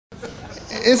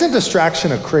isn't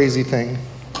distraction a crazy thing?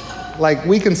 Like,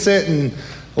 we can sit and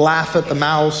laugh at the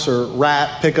mouse or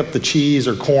rat, pick up the cheese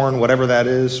or corn, whatever that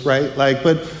is, right? Like,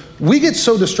 but we get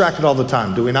so distracted all the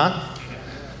time, do we not?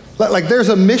 Like, there's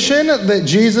a mission that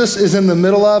Jesus is in the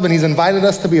middle of and he's invited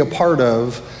us to be a part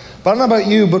of. But I don't know about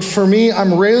you, but for me,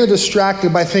 I'm rarely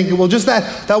distracted by thinking, well, just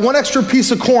that one extra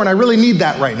piece of corn, I really need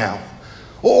that right now.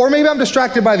 Or maybe I'm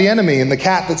distracted by the enemy and the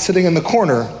cat that's sitting in the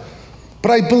corner.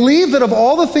 But I believe that of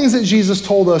all the things that Jesus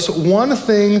told us, one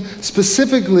thing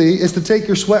specifically is to take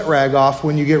your sweat rag off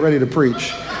when you get ready to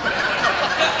preach.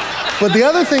 But the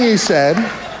other thing he said,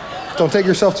 don't take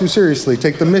yourself too seriously,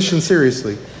 take the mission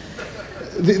seriously.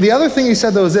 The other thing he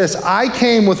said, though, is this: I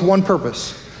came with one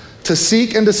purpose, to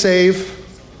seek and to save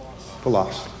the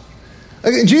lost.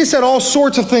 Jesus said all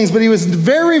sorts of things, but he was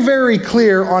very, very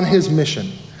clear on his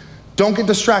mission. Don't get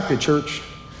distracted, church.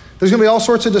 There's gonna be all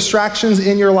sorts of distractions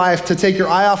in your life to take your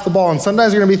eye off the ball, and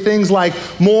sometimes there are gonna be things like,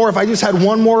 if I just had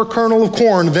one more kernel of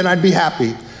corn, then I'd be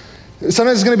happy.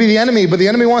 Sometimes it's gonna be the enemy, but the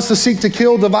enemy wants to seek to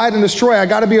kill, divide, and destroy. I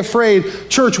gotta be afraid.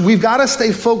 Church, we've gotta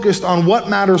stay focused on what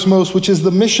matters most, which is the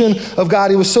mission of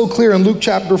God. He was so clear in Luke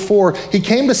chapter 4. He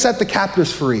came to set the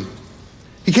captives free.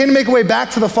 He came to make a way back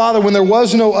to the Father when there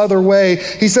was no other way.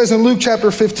 He says in Luke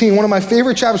chapter 15, one of my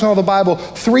favorite chapters in all the Bible,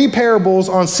 3 parables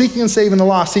on seeking and saving the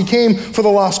lost. He came for the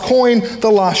lost coin,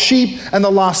 the lost sheep, and the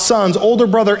lost sons, older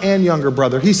brother and younger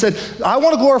brother. He said, I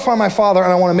want to glorify my Father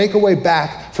and I want to make a way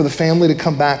back for the family to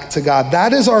come back to God.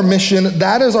 That is our mission.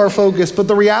 That is our focus. But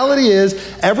the reality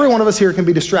is, every one of us here can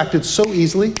be distracted so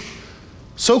easily,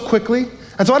 so quickly.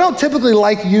 And so I don't typically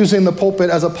like using the pulpit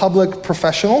as a public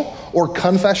professional or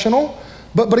confessional.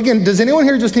 But again, does anyone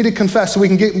here just need to confess so we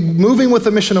can get moving with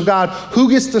the mission of God? Who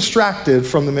gets distracted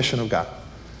from the mission of God?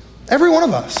 Every one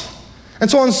of us.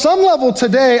 And so on some level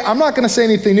today, I'm not going to say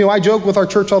anything new. I joke with our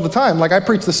church all the time. Like, I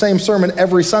preach the same sermon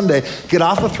every Sunday. Get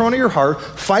off the throne of your heart,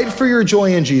 fight for your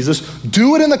joy in Jesus,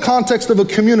 do it in the context of a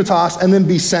communitas, and then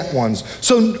be sent ones.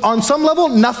 So on some level,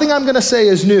 nothing I'm going to say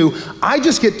is new. I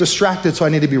just get distracted, so I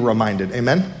need to be reminded.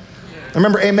 Amen?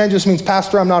 Remember, amen just means,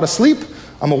 Pastor, I'm not asleep,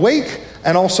 I'm awake.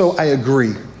 And also, I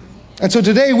agree. And so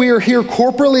today we are here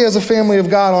corporately as a family of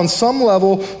God on some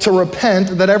level to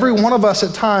repent that every one of us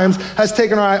at times has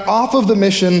taken our eye off of the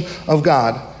mission of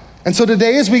God. And so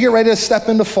today, as we get ready to step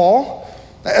into fall,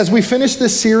 as we finish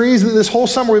this series, this whole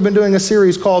summer we've been doing a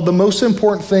series called The Most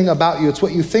Important Thing About You. It's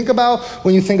what you think about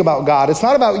when you think about God. It's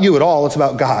not about you at all, it's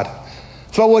about God.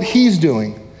 It's about what he's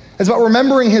doing. It's about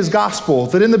remembering his gospel,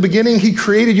 that in the beginning he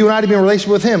created you and I to be in a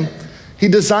relationship with him. He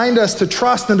designed us to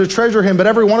trust and to treasure him, but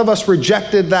every one of us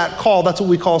rejected that call. That's what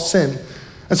we call sin.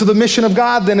 And so the mission of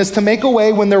God then is to make a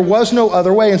way when there was no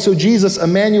other way. And so Jesus,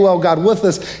 Emmanuel, God with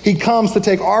us, he comes to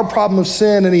take our problem of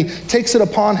sin and he takes it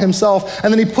upon himself.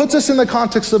 And then he puts us in the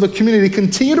context of a community to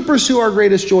continue to pursue our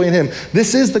greatest joy in him.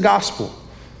 This is the gospel.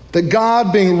 That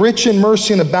God, being rich in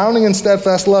mercy and abounding in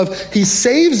steadfast love, he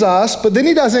saves us, but then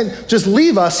he doesn't just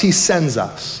leave us, he sends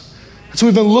us. So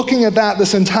we've been looking at that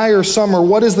this entire summer.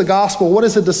 What is the gospel? What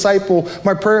is a disciple?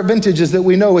 My prayer at Vintage is that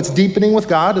we know it's deepening with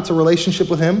God. It's a relationship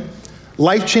with him.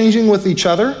 Life-changing with each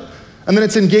other. And then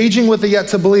it's engaging with the yet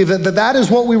to believe. That is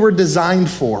what we were designed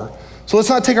for. So let's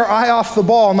not take our eye off the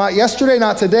ball. Not yesterday,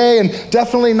 not today, and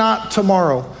definitely not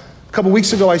tomorrow. A couple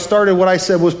weeks ago, I started what I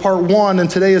said was part 1, and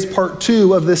today is part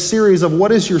 2 of this series of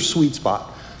what is your sweet spot?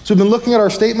 So we've been looking at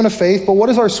our statement of faith, but what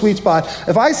is our sweet spot?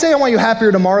 If I say I want you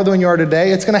happier tomorrow than you are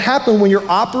today, it's going to happen when you're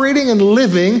operating and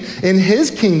living in his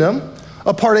kingdom,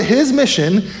 a part of his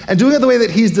mission, and doing it the way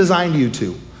that he's designed you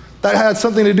to. That has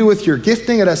something to do with your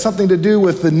gifting. It has something to do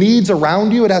with the needs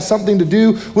around you. It has something to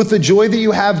do with the joy that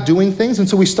you have doing things. And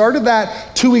so we started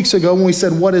that 2 weeks ago when we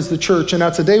said, what is the church? And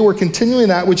now today we're continuing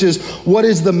that, which is, what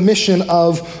is the mission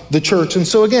of the church? And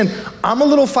so again, I'm a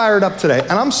little fired up today.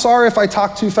 And I'm sorry if I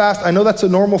talk too fast. I know that's a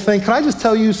normal thing. Can I just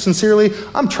tell you sincerely,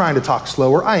 I'm trying to talk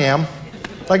slower. I am.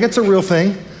 Like, it's a real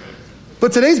thing.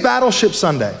 But today's Battleship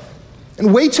Sunday.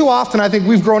 And way too often, I think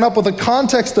we've grown up with a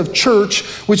context of church,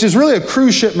 which is really a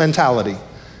cruise ship mentality.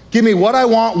 Give me what I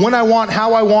want, when I want,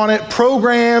 how I want it,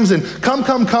 programs, and come,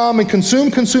 and consume.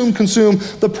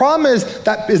 The problem is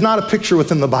that is not a picture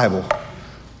within the Bible.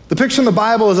 The picture in the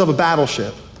Bible is of a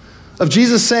battleship, of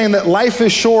Jesus saying that life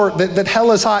is short, that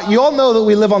hell is hot. You all know that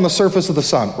we live on the surface of the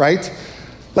sun, right?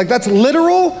 Like, that's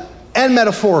literal and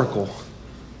metaphorical.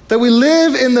 That we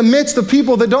live in the midst of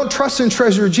people that don't trust and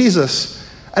treasure Jesus.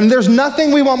 And there's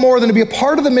nothing we want more than to be a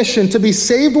part of the mission, to be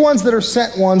saved ones that are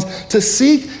sent ones, to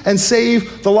seek and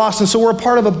save the lost. And so we're a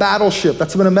part of a battleship.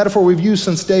 That's been a metaphor we've used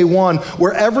since day one,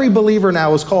 where every believer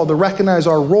now is called to recognize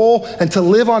our role and to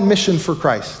live on mission for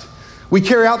Christ. We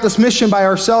carry out this mission by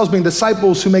ourselves being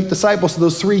disciples who make disciples to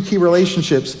those three key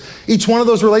relationships. Each one of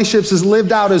those relationships is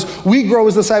lived out as we grow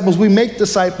as disciples, we make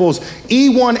disciples.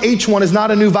 E1H1 is not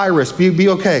a new virus, be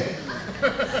okay.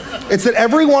 It's that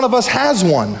every one of us has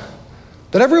one.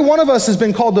 That every one of us has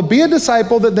been called to be a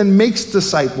disciple that then makes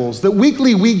disciples. That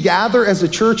weekly we gather as a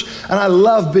church, and I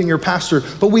love being your pastor,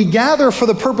 but we gather for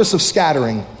the purpose of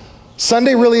scattering.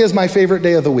 Sunday really is my favorite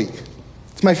day of the week.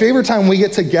 It's my favorite time we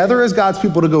get together as God's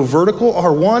people to go vertical,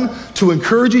 R1, to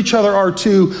encourage each other,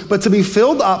 R2, but to be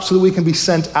filled up so that we can be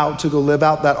sent out to go live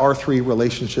out that R3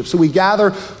 relationship. So we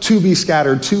gather to be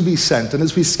scattered, to be sent. And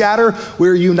as we scatter,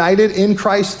 we're united in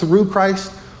Christ, through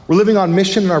Christ. We're living on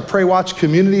mission in our Pray Watch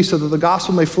community so that the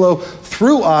gospel may flow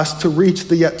through us to reach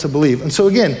the yet to believe. And so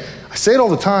again, I say it all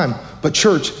the time, but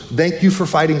church, thank you for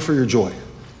fighting for your joy.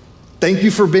 Thank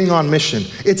you for being on mission.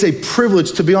 It's a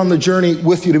privilege to be on the journey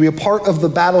with you, to be a part of the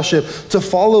battleship, to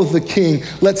follow the King.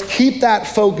 Let's keep that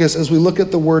focus as we look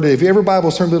at the word. If you have your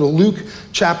Bibles, turn to Luke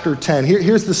chapter 10.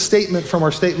 Here's the statement from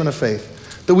our statement of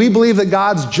faith. That we believe that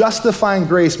God's justifying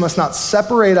grace must not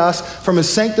separate us from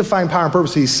his sanctifying power and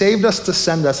purpose. He saved us to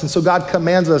send us. And so God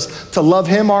commands us to love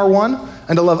him, R1,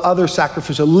 and to love others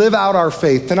sacrificially, live out our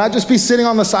faith, to not just be sitting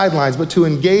on the sidelines, but to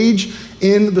engage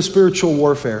in the spiritual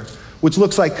warfare, which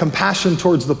looks like compassion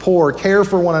towards the poor, care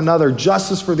for one another,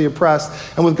 justice for the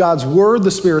oppressed, and with God's word, the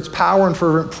Spirit's power, and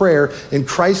fervent prayer, in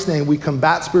Christ's name, we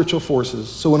combat spiritual forces.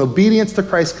 So in obedience to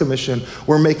Christ's commission,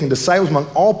 we're making disciples among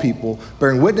all people,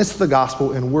 bearing witness to the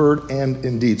gospel in word and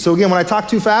in deed. So again, when I talk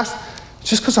too fast, it's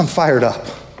just because I'm fired up.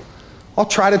 I'll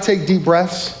try to take deep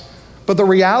breaths. But the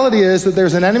reality is that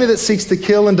there's an enemy that seeks to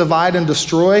kill and divide and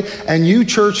destroy, and you,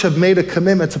 church, have made a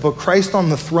commitment to put Christ on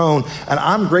the throne, and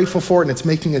I'm grateful for it, and it's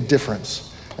making a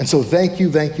difference. And so thank you,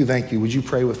 thank you, thank you. Would you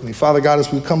pray with me? Father God,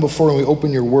 as we come before and we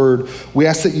open your word, we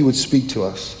ask that you would speak to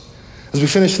us. As we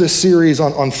finish this series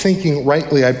on thinking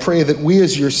rightly, I pray that we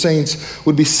as your saints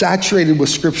would be saturated with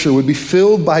scripture, would be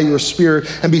filled by your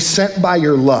spirit, and be sent by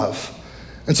your love.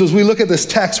 And so as we look at this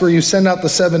text where you send out the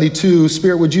 72,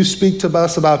 Spirit, would you speak to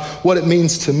us about what it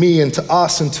means to me and to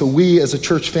us and to we as a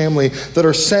church family that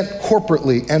are sent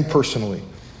corporately and personally?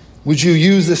 Would you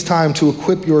use this time to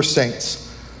equip your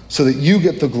saints so that you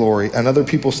get the glory and other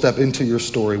people step into your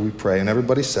story, we pray. And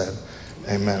everybody said,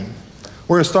 amen.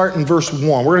 We're going to start in verse 1.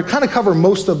 We're going to kind of cover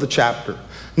most of the chapter.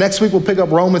 Next week, we'll pick up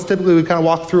Romans. Typically, we kind of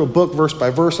walk through a book verse by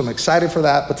verse. I'm excited for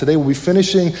that. But today, we'll be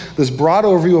finishing this broad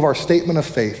overview of our statement of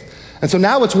faith. And so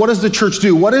now it's, what does the church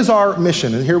do? What is our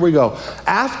mission? And here we go.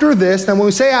 After this, then when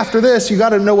we say after this, you got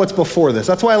to know what's before this.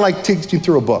 That's why I like teaching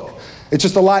through a book. It's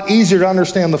just a lot easier to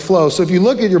understand the flow. So if you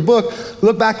look at your book,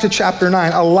 look back to chapter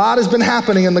 9. A lot has been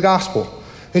happening in the gospel.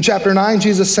 In chapter 9,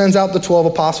 Jesus sends out the 12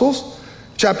 apostles.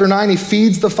 Chapter 9, he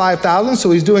feeds the 5,000. So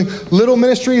he's doing little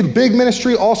ministry, big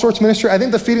ministry, all sorts of ministry. I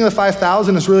think the feeding of the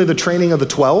 5,000 is really the training of the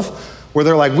 12, where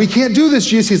they're like, we can't do this,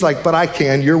 Jesus. He's like, but I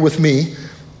can, you're with me.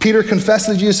 Peter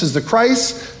confesses Jesus is the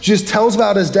Christ. Jesus tells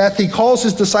about his death. He calls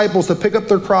his disciples to pick up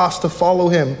their cross to follow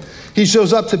him. He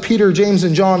shows up to Peter, James,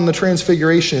 and John in the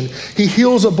transfiguration. He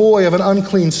heals a boy of an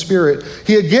unclean spirit.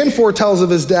 He again foretells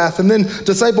of his death. And then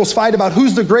disciples fight about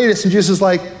who's the greatest. And Jesus is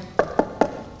like,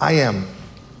 I am.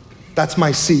 That's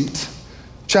my seat.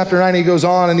 Chapter 9, he goes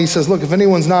on and he says, look, if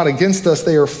anyone's not against us,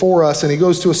 they are for us. And he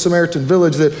goes to a Samaritan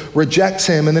village that rejects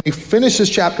him. And then he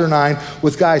finishes chapter 9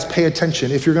 with, guys, pay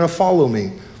attention. If you're going to follow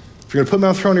me, if you're going to put me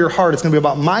on the throne of your heart, it's going to be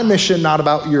about my mission, not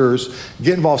about yours.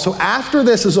 Get involved. So after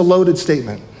this is a loaded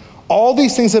statement. All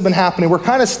these things have been happening. We're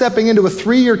kind of stepping into a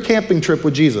 3-year camping trip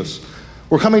with Jesus.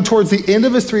 We're coming towards the end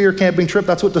of his 3-year camping trip.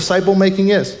 That's what disciple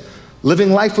making is.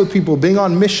 Living life with people, being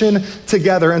on mission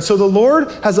together. And so the Lord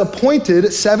has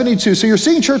appointed 72. So you're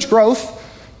seeing church growth.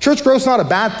 Church growth is not a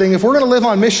bad thing. If we're going to live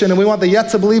on mission and we want the yet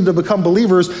to believe to become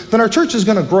believers, then our church is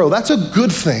going to grow. That's a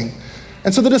good thing.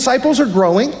 And so the disciples are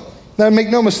growing. Now, make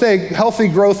no mistake, healthy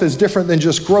growth is different than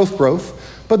just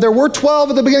growth. But there were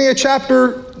 12 at the beginning of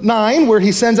chapter 9 where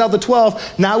he sends out the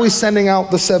 12. Now he's sending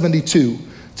out the 72.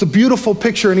 It's a beautiful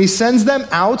picture, and he sends them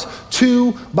out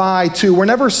 2 by 2. We're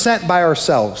never sent by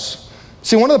ourselves.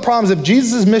 See, one of the problems, if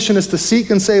Jesus' mission is to seek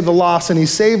and save the lost, and he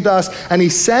saved us, and he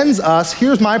sends us,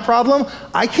 here's my problem.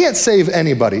 I can't save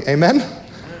anybody, amen?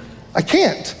 I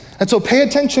can't. And so pay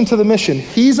attention to the mission.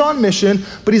 He's on mission,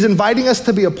 but he's inviting us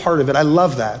to be a part of it. I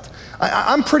love that.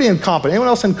 I'm pretty incompetent. Anyone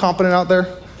else incompetent out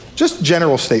there? Just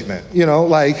general statement,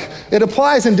 like it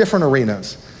applies in different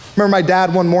arenas. Remember my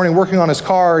dad one morning working on his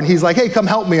car, and he's like, hey, come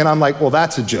help me. And I'm like, well,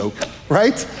 that's a joke,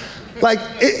 right? Like,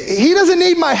 he doesn't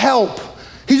need my help.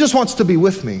 He just wants to be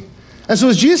with me. And so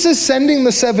as Jesus is sending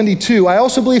the 72, I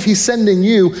also believe he's sending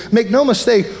you. Make no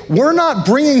mistake, we're not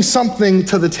bringing something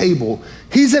to the table.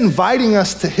 He's inviting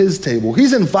us to his table.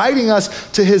 He's inviting us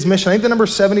to his mission. I think the number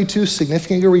 72 is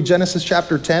significant. You read Genesis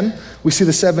chapter 10, we see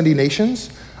the 70 nations.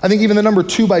 I think even the number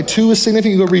 2 by 2 is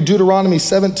significant. You go read Deuteronomy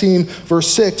 17 verse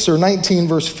 6 or 19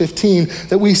 verse 15,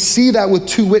 that we see that with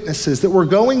 2 witnesses, that we're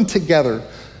going together,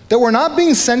 that we're not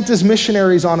being sent as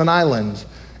missionaries on an island.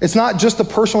 It's not just a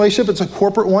personal relationship, it's a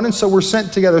corporate one, and so we're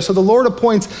sent together. So the Lord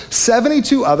appoints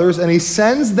 72 others, and he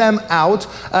sends them out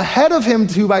ahead of him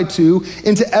 2 by 2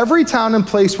 into every town and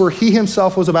place where he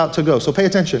himself was about to go. So pay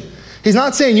attention. He's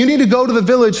not saying you need to go to the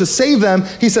village to save them.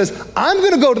 He says, I'm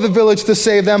going to go to the village to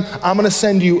save them. I'm going to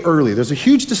send you early. There's a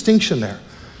huge distinction there.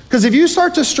 Because if you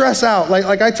start to stress out,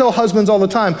 like I tell husbands all the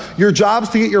time, your job's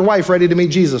to get your wife ready to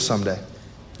meet Jesus someday.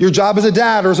 Your job as a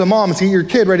dad or as a mom is to get your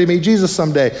kid ready to meet Jesus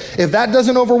someday. If that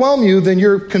doesn't overwhelm you, then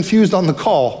you're confused on the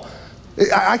call.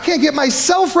 I can't get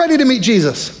myself ready to meet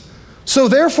Jesus. So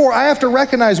therefore, I have to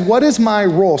recognize what is my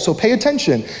role. So pay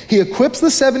attention. He equips the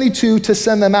 72 to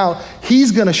send them out.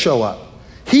 He's going to show up.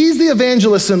 He's the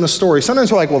evangelist in the story.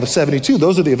 Sometimes we're like, well, the 72,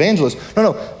 those are the evangelists.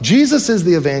 No, Jesus is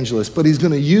the evangelist, but he's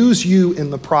going to use you in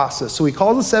the process. So he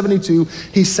calls the 72,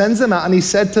 he sends them out, and he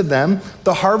said to them,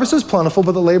 the harvest is plentiful,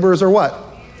 but the laborers are what?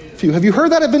 Few. Have you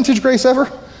heard that at Vintage Grace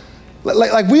ever?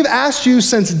 Like we've asked you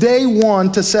since day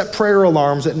one to set prayer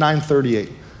alarms at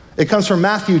 9:38. It comes from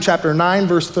Matthew chapter 9,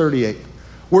 verse 38.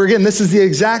 Where again, this is the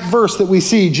exact verse that we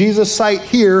see Jesus cite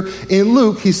here in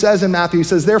Luke. He says in Matthew, he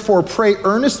says, therefore pray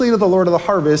earnestly to the Lord of the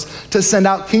harvest to send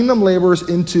out kingdom laborers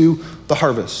into the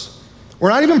harvest. We're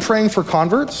not even praying for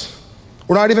converts.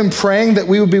 We're not even praying that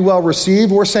we would be well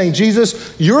received. We're saying,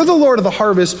 Jesus, you're the Lord of the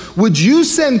harvest. Would you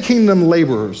send kingdom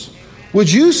laborers? Would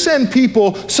you send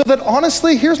people so that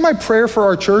honestly, here's my prayer for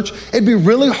our church. It'd be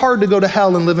really hard to go to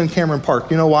hell and live in Cameron Park.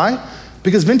 You know why?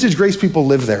 Because Vintage Grace people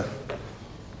live there.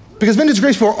 Because Vintage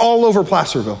Grace people are all over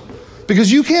Placerville. Because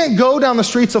you can't go down the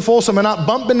streets of Folsom and not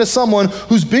bump into someone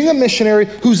who's being a missionary,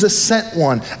 who's a sent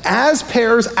one. As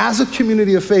pairs, as a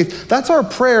community of faith, that's our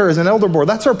prayer as an elder board.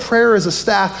 That's our prayer as a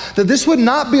staff, that this would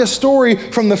not be a story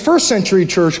from the first century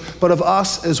church, but of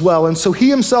us as well. And so he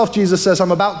himself, Jesus says,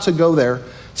 I'm about to go there.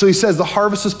 So he says, the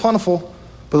harvest is plentiful,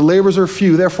 but the laborers are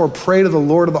few. Therefore, pray to the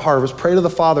Lord of the harvest. Pray to the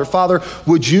Father. Father,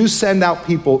 would you send out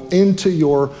people into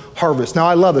your harvest? Now,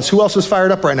 I love this. Who else is fired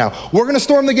up right now? We're going to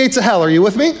storm the gates of hell. Are you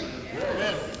with me?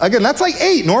 Again, that's like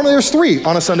 8. Normally there's 3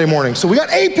 on a Sunday morning. So we got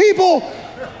 8 people.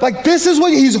 Like this is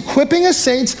what he's equipping his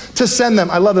saints to send them.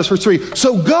 I love this, verse 3.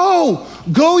 So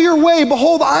go your way.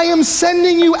 Behold, I am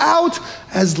sending you out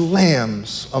as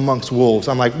lambs amongst wolves.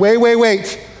 I'm like, wait,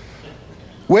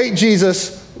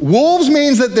 Jesus. Wolves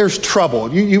means that there's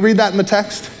trouble. You read that in the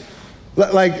text?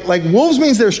 Like wolves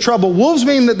means there's trouble. Wolves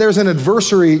mean that there's an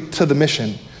adversary to the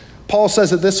mission. Paul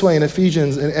says it this way in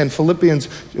Ephesians and Philippians,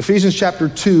 Ephesians chapter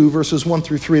 2, verses 1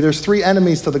 through 3. There's 3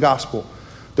 enemies to the gospel.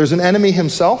 There's an enemy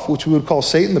himself, which we would call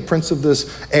Satan, the prince of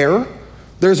this air.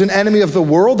 There's an enemy of the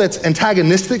world that's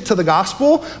antagonistic to the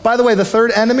gospel. By the way, the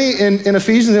 3rd enemy in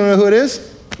Ephesians, you know who it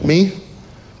is? Me.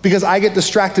 Because I get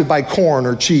distracted by corn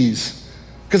or cheese.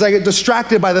 Because I get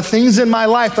distracted by the things in my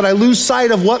life that I lose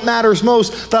sight of what matters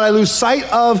most, that I lose sight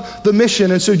of the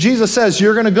mission. And so Jesus says,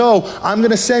 you're going to go, I'm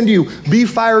going to send you, be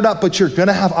fired up, but you're going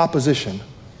to have opposition.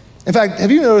 In fact,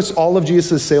 have you noticed all of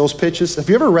Jesus' sales pitches? Have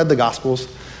you ever read the Gospels?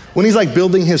 When he's like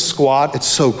building his squad, it's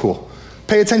so cool.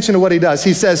 Pay attention to what he does.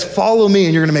 He says, follow me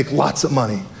and you're going to make lots of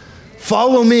money.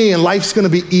 Follow me and life's going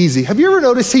to be easy. Have you ever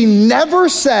noticed he never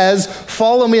says,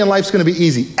 follow me and life's going to be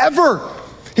easy, ever?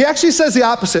 He actually says the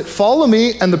opposite. Follow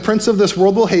me and the prince of this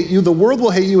world will hate you. The world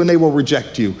will hate you and they will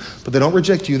reject you. But they don't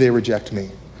reject you, they reject me.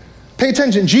 Pay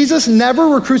attention. Jesus never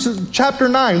recruits. Chapter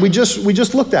 9, we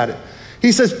just looked at it.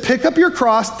 He says, pick up your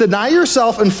cross, deny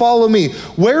yourself, and follow me.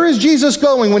 Where is Jesus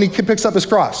going when he picks up his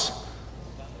cross?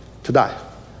 To die.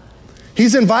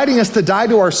 He's inviting us to die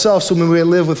to ourselves so we may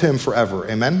live with him forever.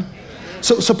 Amen?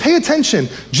 So pay attention.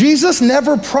 Jesus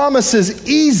never promises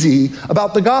easy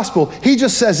about the gospel. He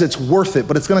just says it's worth it,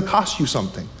 but it's going to cost you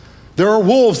something. There are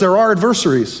wolves, there are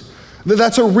adversaries.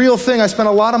 That's a real thing. I spent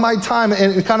a lot of my time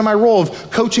in kind of my role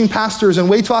of coaching pastors, and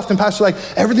way too often pastors are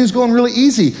like, everything's going really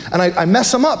easy. And I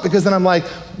mess them up because then I'm like,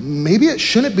 maybe it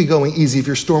shouldn't be going easy if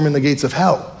you're storming the gates of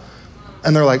hell.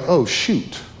 And they're like, oh,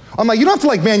 shoot. I'm like, you don't have to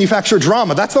like manufacture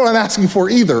drama. That's not what I'm asking for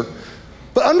either.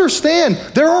 But understand,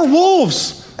 there are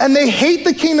wolves. And they hate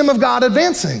the kingdom of God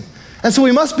advancing. And so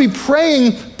we must be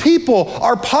praying people.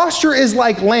 Our posture is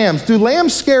like lambs. Do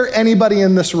lambs scare anybody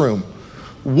in this room?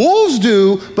 Wolves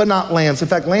do, but not lambs. In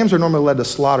fact, lambs are normally led to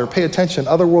slaughter. Pay attention.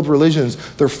 Other world religions,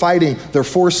 they're fighting, they're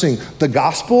forcing. The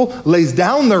gospel lays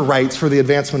down their rights for the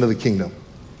advancement of the kingdom.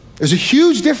 There's a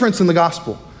huge difference in the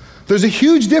gospel. There's a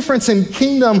huge difference in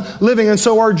kingdom living. And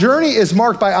so our journey is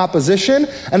marked by opposition,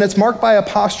 and it's marked by a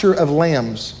posture of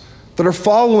lambs that are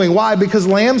following. Why? Because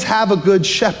lambs have a good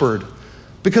shepherd.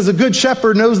 Because a good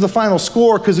shepherd knows the final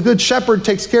score, because a good shepherd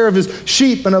takes care of his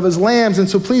sheep and of his lambs. And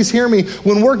so please hear me,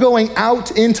 when we're going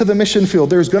out into the mission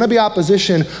field, there's going to be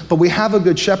opposition, but we have a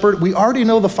good shepherd. We already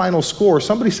know the final score.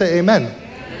 Somebody say amen.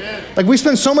 Amen. Like we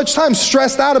spend so much time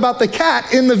stressed out about the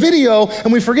cat in the video,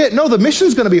 and we forget, no, the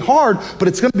mission's going to be hard, but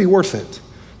it's going to be worth it.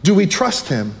 Do we trust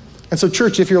him? And so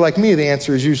church, if you're like me, the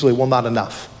answer is usually, well, not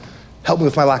enough. Help me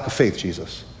with my lack of faith,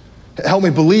 Jesus. Help me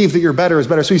believe that your better is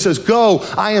better. So he says, go,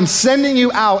 I am sending you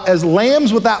out as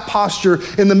lambs with that posture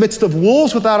in the midst of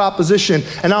wolves without opposition.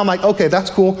 And now I'm like, okay, that's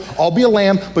cool. I'll be a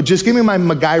lamb, but just give me my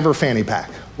MacGyver fanny pack,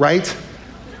 right?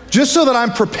 Just so that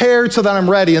I'm prepared, so that I'm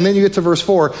ready. And then you get to verse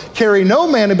 4, carry no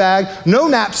money bag, no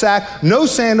knapsack, no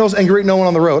sandals, and greet no one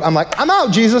on the road. I'm like, I'm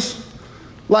out, Jesus.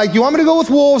 Like, you want me to go with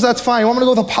wolves? That's fine. You want me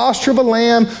to go with a posture of a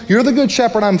lamb? You're the good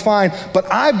shepherd, I'm fine.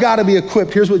 But I've got to be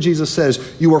equipped. Here's what Jesus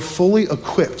says. You are fully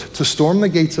equipped to storm the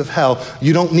gates of hell.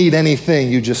 You don't need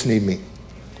anything, you just need me.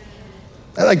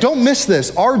 Like, don't miss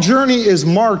this. Our journey is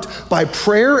marked by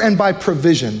prayer and by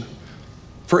provision.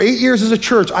 For 8 years as a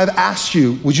church, I've asked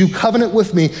you, would you covenant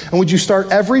with me? And would you start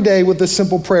every day with this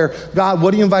simple prayer? God,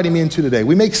 what are you inviting me into today?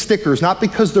 We make stickers, not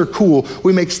because they're cool.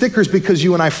 We make stickers because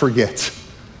you and I forget.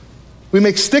 We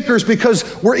make stickers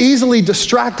because we're easily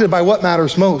distracted by what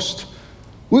matters most.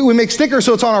 We make stickers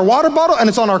so it's on our water bottle and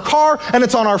it's on our car and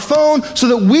it's on our phone so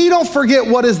that we don't forget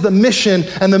what is the mission,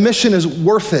 and the mission is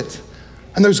worth it.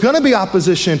 And there's gonna be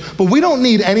opposition, but we don't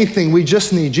need anything, we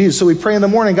just need Jesus. So we pray in the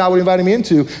morning, God, what are you inviting me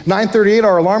into? 9:38,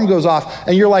 our alarm goes off,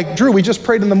 and you're like, Drew, we just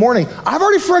prayed in the morning. I've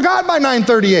already forgot by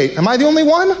 9:38. Am I the only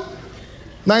one?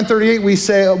 9:38, we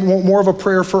say more of a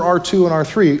prayer for R2 and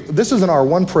R3. This is an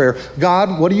R1 prayer.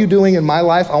 God, what are you doing in my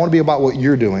life? I want to be about what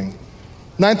you're doing.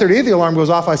 9:38, the alarm goes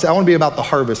off. I say, I want to be about the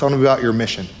harvest. I want to be about your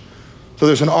mission. So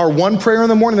there's an R1 prayer in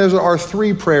the morning. There's an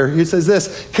R3 prayer. He says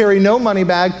this, carry no money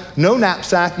bag, no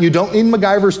knapsack. You don't need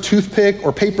MacGyver's toothpick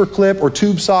or paper clip or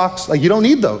tube socks. Like, you don't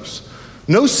need those.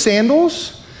 No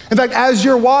sandals. In fact, as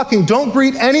you're walking, don't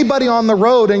greet anybody on the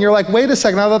road. And you're like, wait a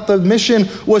second, I thought the mission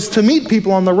was to meet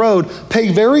people on the road.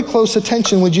 Pay very close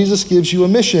attention when Jesus gives you a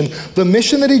mission. The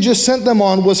mission that he just sent them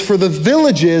on was for the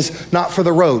villages, not for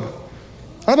the road. I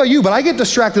don't know about you, but I get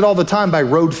distracted all the time by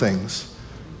road things.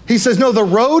 He says, no, the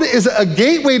road is a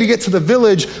gateway to get to the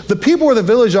village. The people where the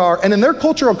village are, and in their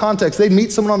cultural context, they'd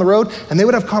meet someone on the road and they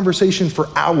would have conversation for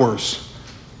hours.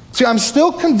 See, I'm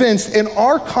still convinced in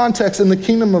our context in the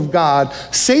kingdom of God,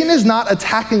 Satan is not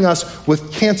attacking us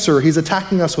with cancer, he's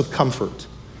attacking us with comfort.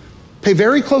 Pay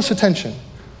very close attention.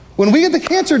 When we get the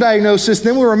cancer diagnosis,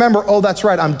 then we remember, oh, that's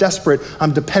right, I'm desperate,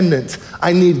 I'm dependent,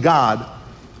 I need God.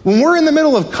 When we're in the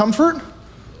middle of comfort,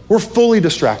 we're fully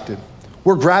distracted.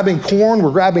 We're grabbing corn,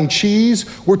 we're grabbing cheese,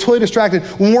 we're totally distracted.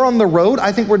 When we're on the road,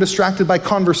 I think we're distracted by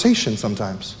conversation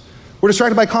sometimes. We're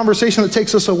distracted by conversation that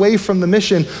takes us away from the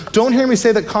mission. Don't hear me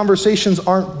say that conversations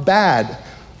aren't bad.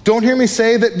 Don't hear me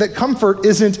say that comfort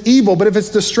isn't evil, but if it's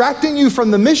distracting you from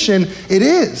the mission, it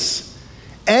is.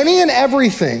 Any and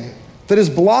everything that is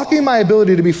blocking my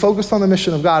ability to be focused on the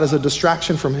mission of God is a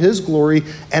distraction from his glory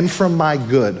and from my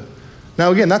good. Now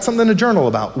again, that's something to journal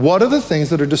about. What are the things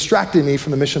that are distracting me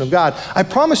from the mission of God? I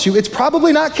promise you, it's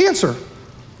probably not cancer.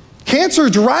 Cancer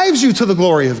drives you to the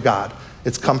glory of God.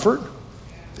 It's comfort.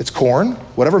 It's corn,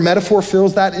 whatever metaphor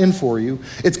fills that in for you.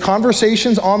 It's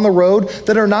conversations on the road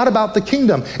that are not about the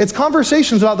kingdom. It's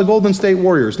conversations about the Golden State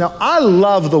Warriors. Now, I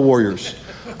love the Warriors.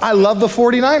 I love the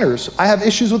 49ers. I have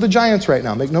issues with the Giants right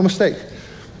now, make no mistake.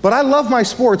 But I love my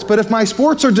sports. But if my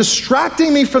sports are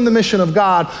distracting me from the mission of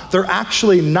God, they're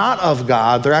actually not of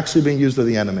God. They're actually being used of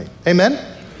the enemy. Amen?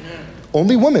 Amen.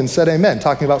 Only women said amen,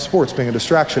 talking about sports being a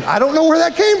distraction. I don't know where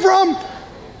that came from.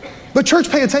 But church,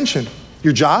 pay attention.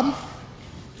 Your job,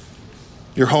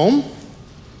 your home,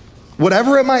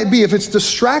 whatever it might be, if it's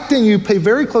distracting you, pay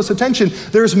very close attention.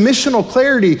 There's missional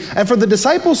clarity. And for the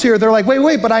disciples here, they're like,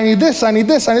 wait, but I need this, I need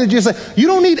this, I need this. Jesus like, you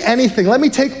don't need anything. Let me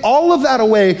take all of that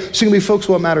away so you can be focused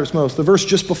on what matters most. The verse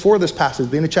just before this passage,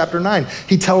 the end of chapter 9,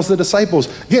 he tells the disciples,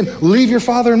 again, leave your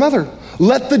father and mother.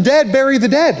 Let the dead bury the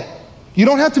dead. You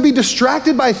don't have to be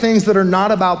distracted by things that are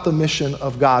not about the mission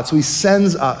of God. So he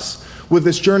sends us with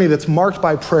this journey that's marked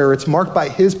by prayer. It's marked by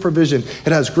his provision.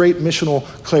 It has great missional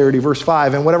clarity. Verse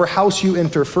 5, and whatever house you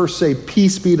enter, first say,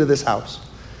 peace be to this house.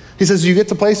 He says, you get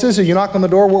to places or you knock on the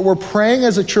door, we're praying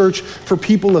as a church for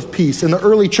people of peace. In the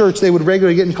early church, they would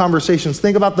regularly get in conversations.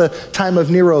 Think about the time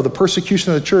of Nero, the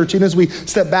persecution of the church. Even as we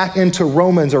step back into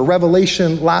Romans or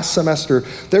Revelation last semester,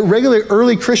 that regularly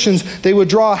early Christians, they would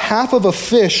draw half of a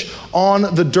fish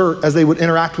on the dirt as they would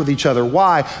interact with each other.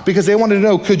 Why? Because they wanted to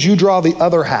know, could you draw the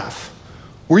other half?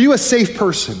 Were you a safe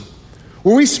person?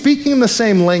 Were we speaking the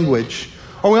same language?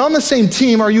 Are we on the same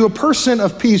team? Are you a person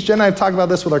of peace? Jen and I have talked about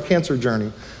this with our cancer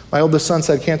journey. My oldest son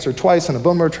had cancer twice and a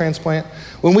bone marrow transplant.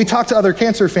 When we talk to other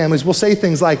cancer families, we'll say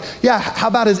things like, yeah, how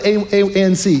about his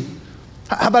ANC?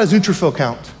 How about his neutrophil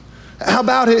count? How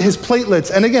about his platelets?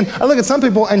 And again, I look at some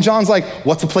people and John's like,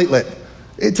 what's a platelet?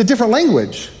 It's a different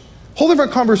language. Whole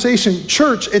different conversation.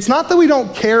 Church, it's not that we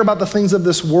don't care about the things of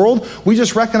this world. We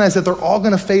just recognize that they're all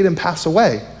going to fade and pass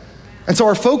away. And so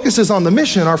our focus is on the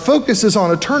mission. Our focus is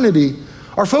on eternity.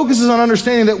 Our focus is on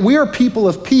understanding that we are people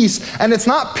of peace, and it's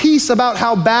not peace about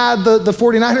how bad the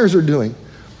 49ers are doing.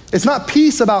 It's not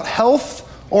peace about health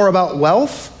or about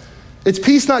wealth. It's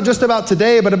peace not just about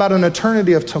today, but about an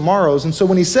eternity of tomorrows. And so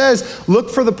when he says, look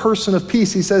for the person of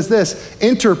peace, he says this,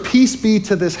 enter, peace be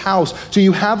to this house. Do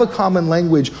you have a common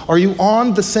language? Are you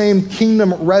on the same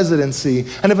kingdom residency?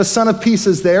 And if a son of peace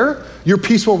is there, your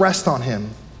peace will rest on him.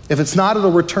 If it's not,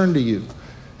 it'll return to you.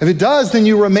 If it does, then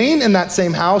you remain in that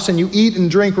same house and you eat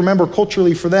and drink. Remember,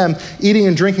 culturally for them, eating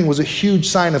and drinking was a huge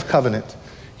sign of covenant.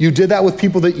 You did that with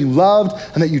people that you loved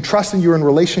and that you trusted you were in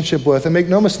relationship with. And make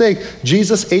no mistake,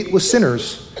 Jesus ate with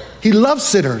sinners. He loved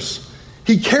sinners.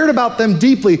 He cared about them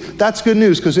deeply. That's good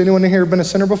news, because anyone in here been a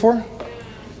sinner before?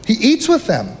 He eats with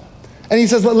them. And he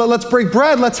says, let's break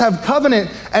bread, let's have covenant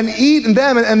and eat in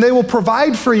them, and they will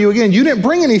provide for you. Again, you didn't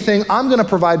bring anything, I'm going to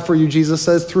provide for you, Jesus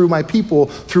says, through my people,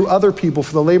 through other people,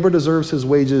 for the labor deserves his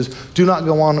wages. Do not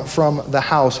go on from the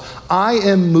house. I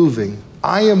am moving.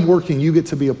 I am working. You get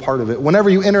to be a part of it. Whenever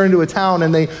you enter into a town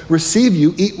and they receive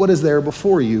you, eat what is there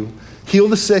before you. Heal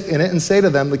the sick in it and say to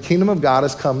them, the kingdom of God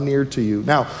has come near to you.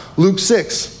 Now, Luke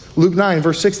 9,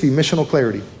 verse 60, missional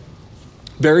clarity.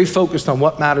 Very focused on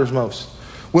what matters most.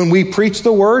 When we preach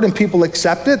the word and people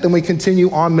accept it, then we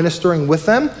continue on ministering with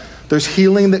them. There's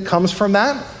healing that comes from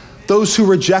that. Those who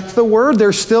reject the word,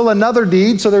 there's still another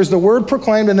deed. So there's the word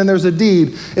proclaimed and then there's a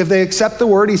deed. If they accept the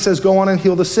word, he says, go on and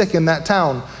heal the sick in that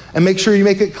town. And make sure you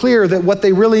make it clear that what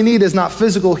they really need is not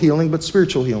physical healing, but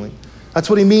spiritual healing. That's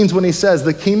what he means when he says,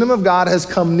 the kingdom of God has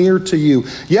come near to you.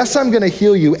 Yes, I'm going to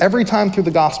heal you. Every time through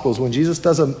the Gospels, when Jesus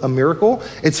does a miracle,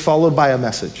 it's followed by a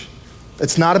message.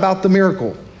 It's not about the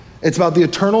miracle. It's about the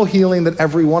eternal healing that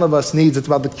every one of us needs. It's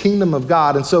about the kingdom of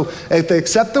God. And so if they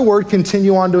accept the word,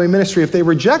 continue on doing ministry. If they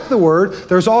reject the word,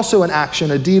 there's also an action,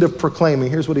 a deed of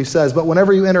proclaiming. Here's what he says. But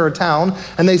whenever you enter a town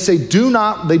and they say, they do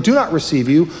not receive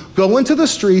you, go into the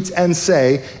streets and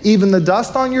say, even the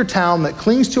dust on your town that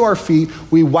clings to our feet,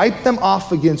 we wipe them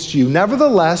off against you.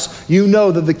 Nevertheless, you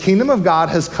know that the kingdom of God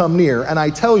has come near. And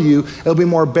I tell you, it'll be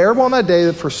more bearable on that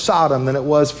day for Sodom than it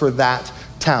was for that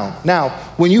town. Now,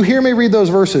 when you hear me read those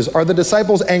verses, are the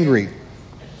disciples angry?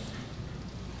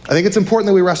 I think it's important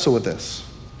that we wrestle with this.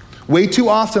 Way too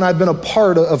often I've been a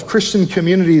part of Christian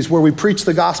communities where we preach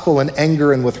the gospel in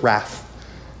anger and with wrath.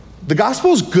 The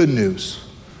gospel is good news.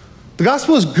 The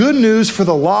gospel is good news for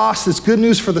the lost. It's good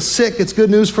news for the sick. It's good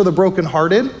news for the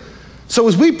brokenhearted. So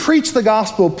as we preach the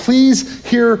gospel, please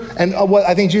hear, and what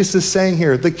I think Jesus is saying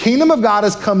here, the kingdom of God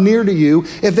has come near to you.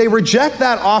 If they reject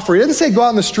that offer, he doesn't say go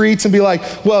out in the streets and be like,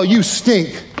 well, you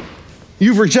stink.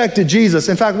 You've rejected Jesus.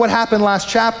 In fact, what happened last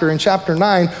chapter, in chapter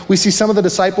 9, we see some of the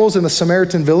disciples in the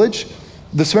Samaritan village.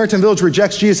 The Samaritan village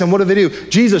rejects Jesus, and what do?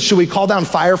 Jesus, should we call down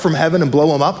fire from heaven and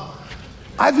blow him up?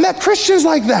 I've met Christians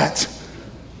like that.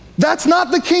 That's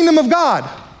not the kingdom of God.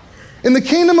 In the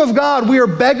kingdom of God, we are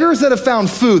beggars that have found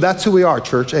food. That's who we are,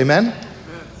 church. Amen?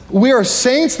 We are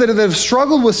saints that have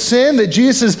struggled with sin, that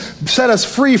Jesus has set us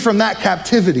free from that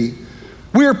captivity.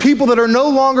 We are people that are no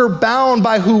longer bound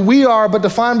by who we are, but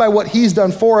defined by what he's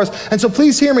done for us. And so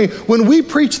please hear me. When we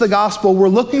preach the gospel, we're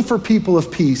looking for people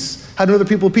of peace. How do other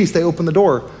people of peace? They open the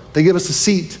door. They give us a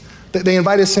seat. They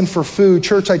invite us in for food.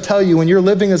 Church, I tell you, when you're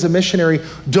living as a missionary,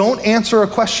 don't answer a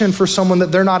question for someone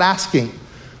that they're not asking.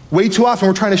 Way too often,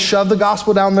 we're trying to shove the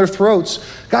gospel down their throats.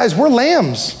 Guys, we're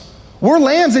lambs. We're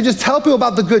lambs that just tell people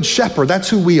about the good shepherd. That's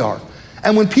who we are.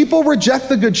 And when people reject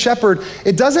the good shepherd,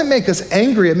 it doesn't make us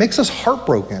angry. It makes us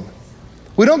heartbroken.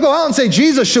 We don't go out and say,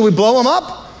 Jesus, should we blow him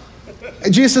up?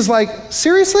 And Jesus is like,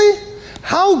 seriously?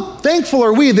 How thankful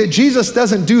are we that Jesus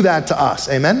doesn't do that to us?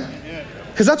 Amen?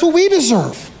 Because that's what we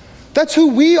deserve. That's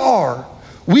who we are.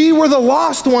 We were the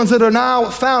lost ones that are now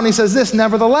found. He says this,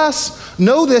 nevertheless,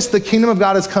 know this, the kingdom of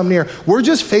God has come near. We're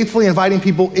just faithfully inviting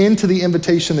people into the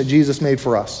invitation that Jesus made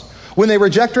for us. When they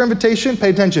reject our invitation, pay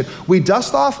attention. We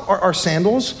dust off our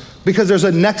sandals because there's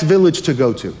a next village to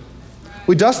go to.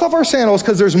 We dust off our sandals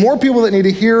because there's more people that need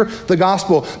to hear the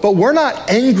gospel, but we're not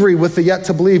angry with the yet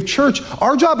to believe. Church,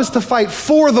 our job is to fight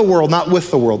for the world, not with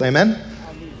the world, amen?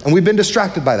 And we've been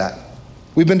distracted by that.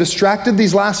 We've been distracted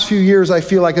these last few years, I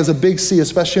feel like, as a big C,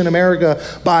 especially in America,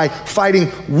 by fighting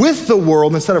with the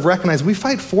world instead of recognizing we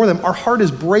fight for them. Our heart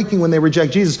is breaking when they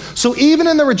reject Jesus. So even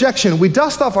in the rejection, we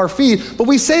dust off our feet, but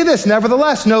we say this,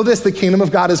 nevertheless, know this, the kingdom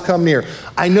of God has come near.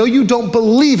 I know you don't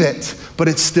believe it, but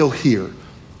it's still here.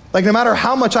 Like no matter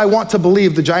how much I want to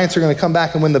believe the Giants are going to come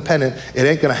back and win the pennant, it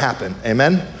ain't going to happen,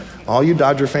 amen? All you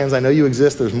Dodger fans, I know you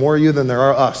exist. There's more of you than there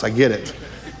are us, I get it.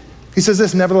 He says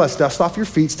this, nevertheless, dust off your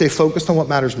feet, stay focused on what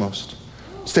matters most.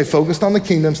 Stay focused on the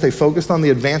kingdom, stay focused on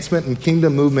the advancement and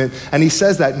kingdom movement. And he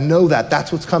says that, know that,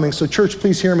 that's what's coming. So church,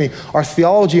 please hear me. Our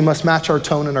theology must match our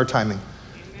tone and our timing.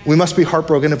 We must be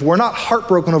heartbroken. If we're not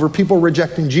heartbroken over people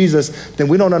rejecting Jesus, then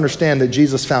we don't understand that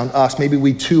Jesus found us. Maybe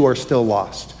we too are still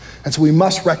lost. And so we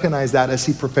must recognize that as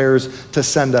he prepares to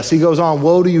send us. He goes on,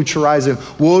 woe to you,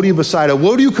 Chorazin, woe to you, Bethsaida,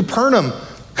 woe to you, Capernaum.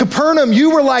 Capernaum,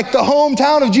 you were like the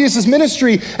hometown of Jesus'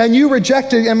 ministry and you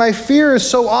rejected. And my fear is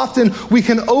so often we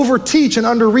can overteach and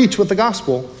underreach with the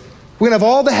gospel. We can have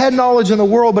all the head knowledge in the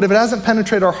world, but if it hasn't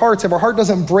penetrated our hearts, if our heart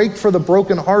doesn't break for the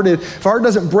brokenhearted, if our heart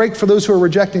doesn't break for those who are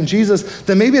rejecting Jesus,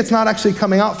 then maybe it's not actually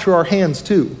coming out through our hands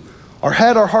too. Our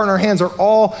head, our heart, and our hands are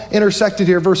all intersected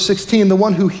here. Verse 16, the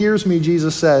one who hears me,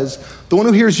 Jesus says, the one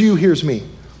who hears you hears me.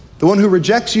 The one who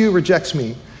rejects you rejects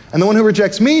me. And the one who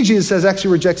rejects me, Jesus says,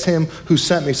 actually rejects him who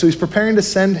sent me. So he's preparing to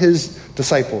send his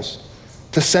disciples,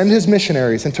 to send his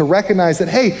missionaries, and to recognize that,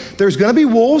 hey, there's going to be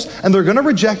wolves and they're going to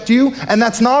reject you, and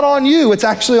that's not on you. It's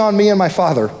actually on me and my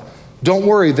Father. Don't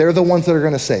worry. They're the ones that are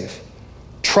going to save.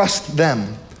 Trust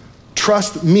them.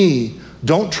 Trust me.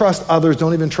 Don't trust others.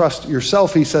 Don't even trust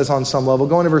yourself, he says on some level.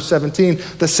 Going to verse 17.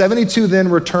 The 72 then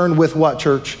returned with what,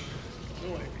 church?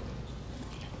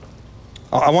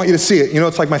 I want you to see it. You know,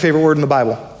 it's like my favorite word in the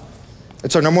Bible.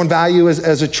 It's our number one value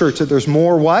as a church, that there's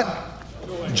more what?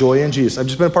 Joy in Jesus. I've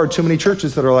just been a part of too many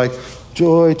churches that are like,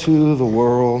 joy to the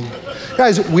world.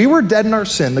 Guys, we were dead in our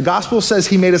sin. The gospel says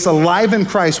he made us alive in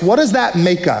Christ. What does that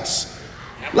make us?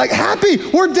 Like happy.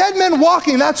 We're dead men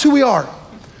walking. That's who we are.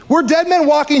 We're dead men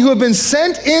walking who have been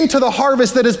sent into the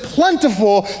harvest that is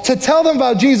plentiful to tell them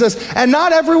about Jesus. And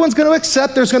not everyone's going to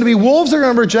accept. There's going to be wolves that are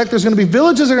going to reject. There's going to be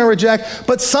villages that are going to reject.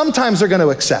 But sometimes they're going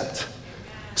to accept.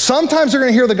 Sometimes they're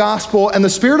going to hear the gospel and the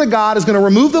Spirit of God is going to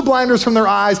remove the blinders from their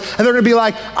eyes and they're going to be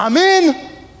like, I'm in.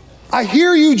 I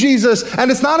hear you, Jesus. And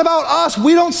it's not about us.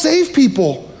 We don't save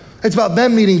people. It's about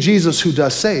them meeting Jesus who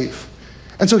does save.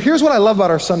 And so here's what I love about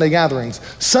our Sunday gatherings.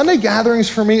 Sunday gatherings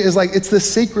for me is like, it's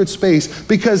this sacred space,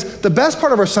 because the best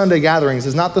part of our Sunday gatherings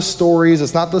is not the stories,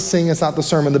 it's not the singing, it's not the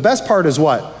sermon. The best part is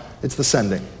what? It's the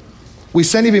sending. We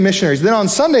send you to be missionaries. Then on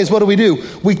Sundays, what do?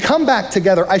 We come back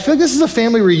together. I feel like this is a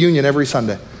family reunion every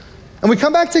Sunday. And we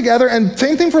come back together, and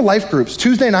same thing for life groups.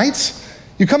 Tuesday nights,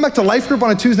 you come back to life group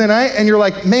on a Tuesday night and you're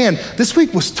like, man, this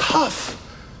week was tough.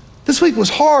 This week was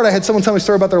hard. I had someone tell me a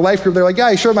story about their life group. They're like, yeah,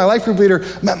 I showed my life group leader,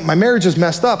 my marriage is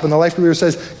messed up. And the life group leader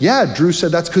says, yeah, Drew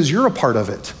said that's because you're a part of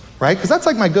it, right? Because that's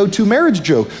like my go-to marriage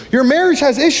joke. Your marriage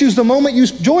has issues the moment you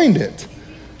joined it.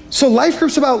 So life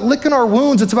group's about licking our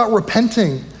wounds. It's about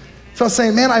repenting. It's about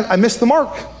saying, man, I missed the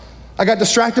mark. I got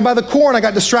distracted by the corn. I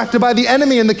got distracted by the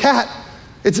enemy and the cat.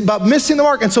 It's about missing the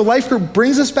mark. And so life group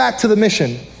brings us back to the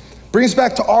mission. Brings us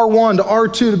back to R1, to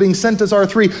R2, to being sent as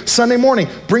R3. Sunday morning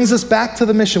brings us back to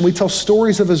the mission. We tell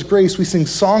stories of his grace. We sing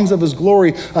songs of his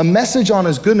glory, a message on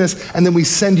his goodness, and then we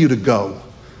send you to go.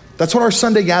 That's what our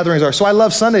Sunday gatherings are. So I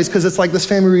love Sundays because it's like this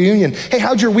family reunion. Hey,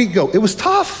 how'd your week go? It was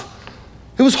tough.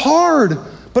 It was hard.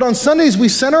 But on Sundays, we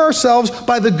center ourselves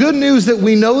by the good news that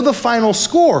we know the final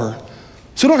score.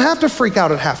 So we don't have to freak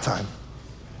out at halftime.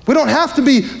 We don't have to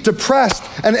be depressed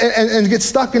and get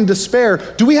stuck in despair.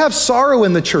 Do we have sorrow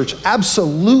in the church?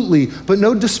 Absolutely, but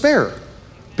no despair,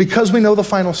 because we know the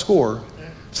final score.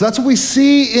 So that's what we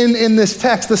see in this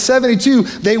text. The 72,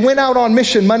 they went out on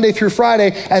mission Monday through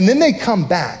Friday, and then they come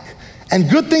back. And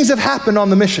good things have happened on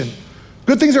the mission.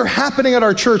 Good things are happening at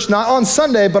our church, not on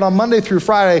Sunday, but on Monday through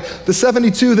Friday. The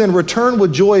 72 then return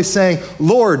with joy, saying,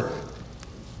 Lord,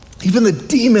 even the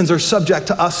demons are subject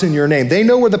to us in your name. They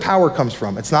know where the power comes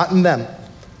from. It's not in them.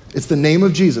 It's the name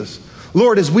of Jesus.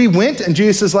 Lord, as we went, and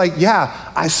Jesus is like,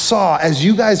 yeah, I saw as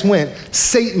you guys went,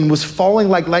 Satan was falling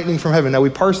like lightning from heaven. Now we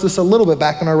parsed this a little bit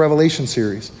back in our Revelation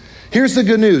series. Here's the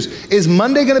good news. Is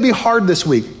Monday going to be hard this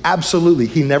week? Absolutely.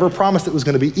 He never promised it was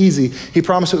going to be easy. He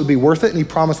promised it would be worth it, and he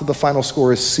promised that the final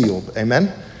score is sealed.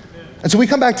 Amen? And so we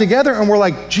come back together and we're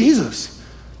like, Jesus,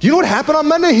 Do you know what happened on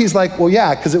Monday? He's like, well,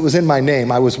 yeah, because it was in my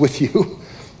name. I was with you.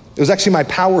 It was actually my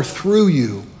power through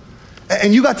you.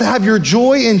 And you got to have your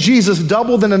joy in Jesus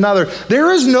doubled in another.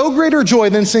 There is no greater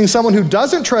joy than seeing someone who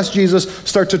doesn't trust Jesus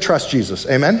start to trust Jesus.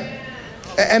 Amen?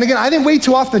 And again, I think way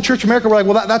too often in Church America, we're like,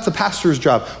 well, that's the pastor's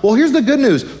job. Well, here's the good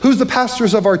news. Who's the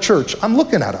pastors of our church? I'm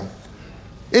looking at them.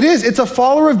 It's a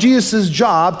follower of Jesus'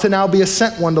 job to now be a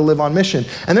sent one to live on mission.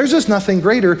 And there's just nothing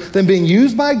greater than being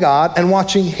used by God and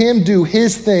watching him do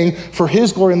his thing for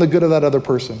his glory and the good of that other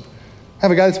person. I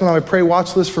have a guy that's been on my pray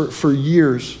watch list for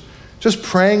years, just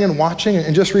praying and watching,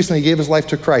 and just recently gave his life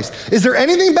to Christ. Is there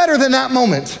anything better than that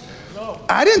moment? No.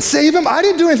 I didn't save him. I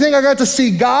didn't do anything. I got to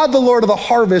see God, the Lord of the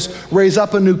harvest, raise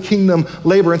up a new kingdom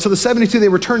labor. And so the 72, they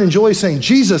returned in joy saying,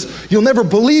 Jesus, you'll never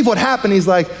believe what happened. He's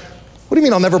like, what do you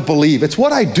mean I'll never believe? It's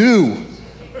what I do.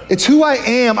 It's who I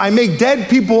am. I make dead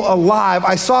people alive.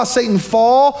 I saw Satan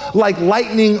fall like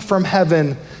lightning from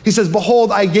heaven. He says,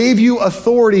 behold, I gave you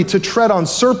authority to tread on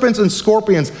serpents and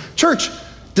scorpions. Church,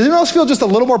 does anyone else feel just a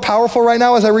little more powerful right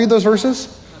now as I read those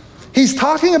verses? He's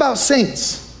talking about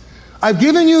saints. I've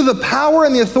given you the power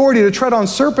and the authority to tread on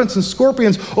serpents and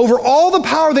scorpions over all the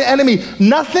power of the enemy.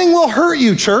 Nothing will hurt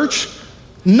you, church.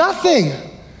 Nothing.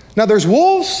 Now there's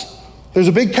wolves. There's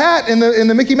a big cat in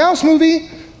the Mickey Mouse movie.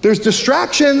 There's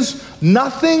distractions.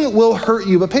 Nothing will hurt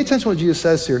you. But pay attention to what Jesus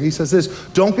says here. He says this,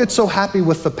 don't get so happy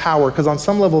with the power, because on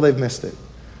some level they've missed it.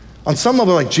 On some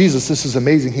level, like, Jesus, this is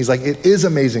amazing. He's like, it is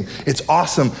amazing. It's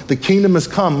awesome. The kingdom has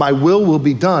come. My will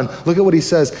be done. Look at what he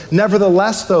says.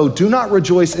 Nevertheless, though, do not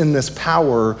rejoice in this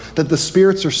power that the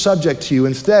spirits are subject to you.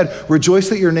 Instead, rejoice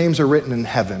that your names are written in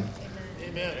heaven.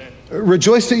 Amen.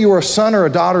 Rejoice that you are a son or a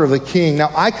daughter of the King.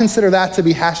 Now, I consider that to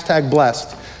be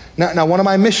 #blessed. Now, one of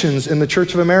my missions in the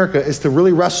Church of America is to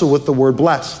really wrestle with the word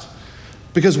blessed.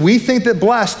 Because we think that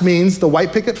blessed means the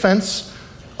white picket fence,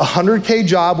 a $100K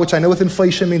job, which I know with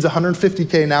inflation means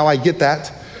 $150K now, I get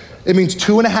that. It means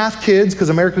 2.5 kids, because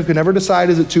America could never decide,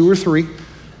 is it 2 or 3?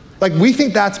 Like, we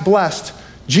think that's blessed.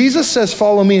 Jesus says,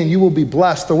 follow me and you will be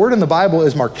blessed. The word in the Bible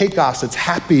is markekos, it's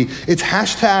happy, it's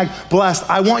 #blessed.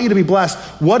 I want you to be blessed.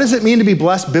 What does it mean to be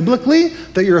blessed biblically?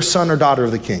 That you're a son or daughter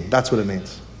of the King. That's what it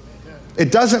means.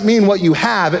 It doesn't mean what you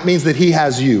have, it means that he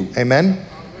has you. Amen?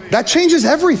 That changes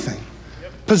everything.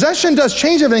 Possession does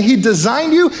change everything. He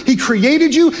designed you. He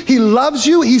created you. He loves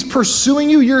you. He's pursuing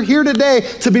you. You're here today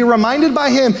to be reminded by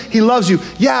him. He loves you.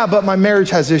 Yeah, but my marriage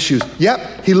has issues.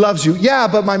 Yep, he loves you. Yeah,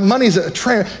 but my money's a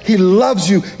train. He loves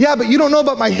you. Yeah, but you don't know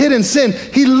about my hidden sin.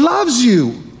 He loves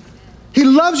you. He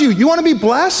loves you. You want to be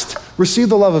blessed? Receive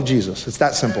the love of Jesus. It's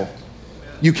that simple.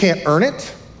 You can't earn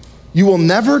it. You will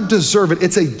never deserve it.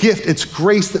 It's a gift. It's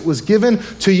grace that was given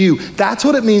to you. That's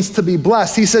what it means to be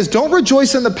blessed. He says, don't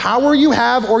rejoice in the power you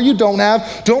have or you don't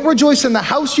have. Don't rejoice in the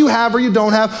house you have or you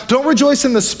don't have. Don't rejoice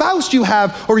in the spouse you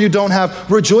have or you don't have.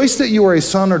 Rejoice that you are a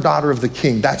son or daughter of the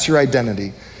King. That's your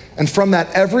identity. And from that,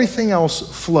 everything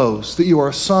else flows, that you are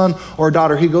a son or a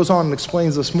daughter. He goes on and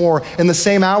explains this more. In the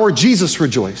same hour, Jesus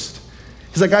rejoiced.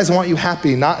 He's like, guys, I want you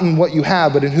happy, not in what you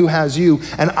have, but in who has you.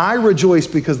 And I rejoice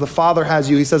because the Father has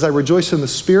you. He says, I rejoice in the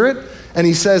Spirit. And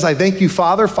he says, I thank you,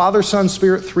 Father, Son,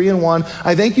 Spirit, 3 in 1.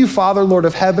 I thank you, Father, Lord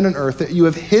of heaven and earth, that you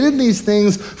have hidden these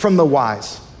things from the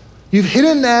wise. You've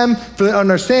hidden them for the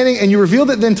understanding, and you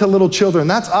revealed it then to little children.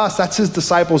 That's us. That's his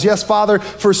disciples. Yes, Father,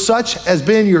 for such has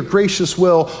been your gracious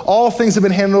will. All things have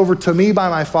been handed over to me by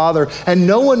my Father, and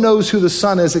no one knows who the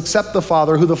Son is except the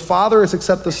Father, who the Father is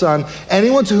except the Son,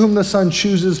 anyone to whom the Son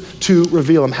chooses to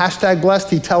reveal him. #blessed,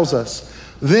 he tells us.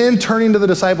 Then turning to the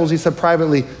disciples, he said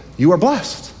privately, you are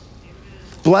blessed.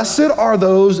 Blessed are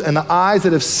those in the eyes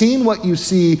that have seen what you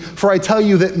see, for I tell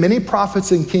you that many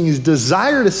prophets and kings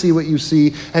desire to see what you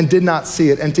see and did not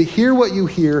see it, and to hear what you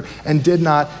hear and did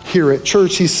not hear it.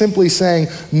 Church, he's simply saying,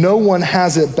 no one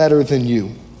has it better than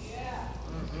you.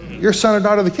 You're a son or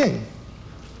daughter of the King.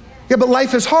 Yeah, but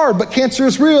life is hard, but cancer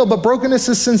is real, but brokenness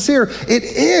is sincere. It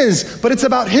is, but it's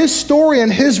about his story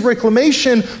and his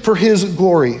reclamation for his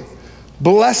glory.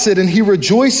 Blessed, and he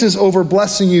rejoices over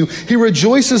blessing you. He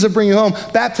rejoices at bringing you home.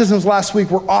 Baptisms last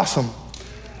week were awesome.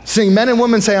 Seeing men and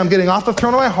women say, I'm getting off the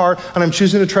throne of my heart and I'm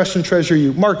choosing to trust and treasure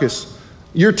you. Marcus,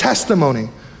 your testimony.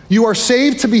 You are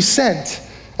saved to be sent.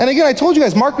 And again, I told you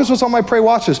guys, Marcus was on my pray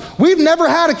watch list. We've never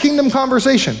had a kingdom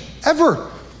conversation, ever.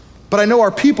 But I know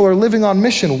our people are living on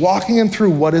mission, walking them through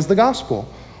what is the gospel.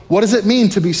 What does it mean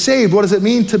to be saved? What does it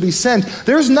mean to be sent?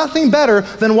 There's nothing better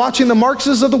than watching the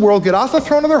Marxists of the world get off the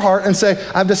throne of their heart and say,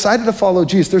 I've decided to follow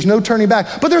Jesus. There's no turning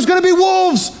back. But there's going to be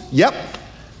wolves. Yep.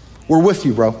 We're with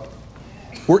you, bro.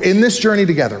 We're in this journey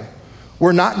together.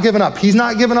 We're not giving up. He's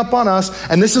not giving up on us,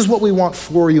 and this is what we want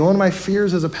for you. One of my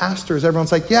fears as a pastor is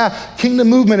everyone's like, yeah, Kingdom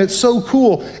Movement, it's so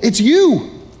cool. It's you.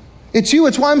 It's you.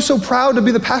 It's why I'm so proud to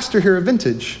be the pastor here at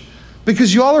Vintage.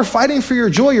 Because you all are fighting for your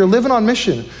joy. You're living on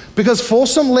mission. Because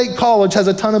Folsom Lake College has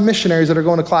a ton of missionaries that are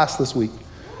going to class this week.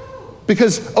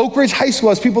 Because Oak Ridge High School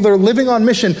has people that are living on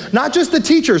mission. Not just the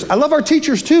teachers. I love our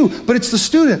teachers too, but it's the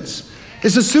students.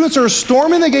 It's the students that are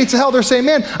storming the gates of hell. They're saying,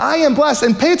 man, I am blessed.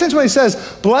 And pay attention to what he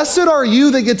says. Blessed are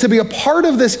you that get to be a part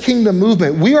of this kingdom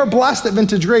movement. We are blessed at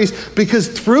Vintage Grace because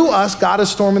through us, God is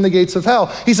storming the gates of hell.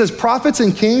 He says prophets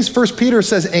and kings. 1 Peter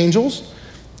says angels.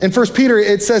 In 1 Peter,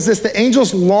 it says this, the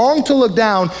angels long to look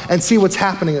down and see what's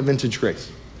happening at Vintage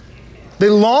Grace. They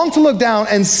long to look down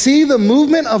and see the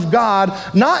movement of God,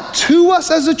 not to us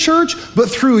as a church,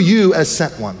 but through you as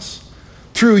sent ones.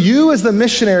 Through you as the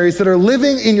missionaries that are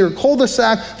living in your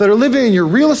cul-de-sac, that are living in your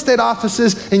real estate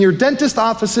offices, in your dentist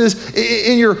offices,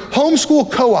 in your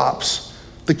homeschool co-ops.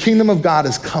 The kingdom of God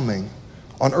is coming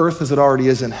on earth as it already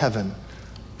is in heaven.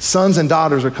 Sons and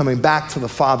daughters are coming back to the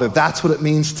Father. That's what it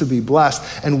means to be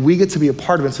blessed, and we get to be a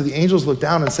part of it. So the angels look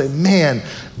down and say, man,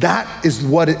 that is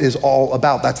what it is all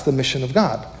about. That's the mission of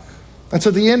God. And so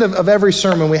at the end of every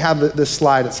sermon, we have this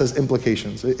slide that says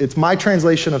implications. It's my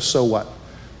translation of so what.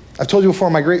 I've told you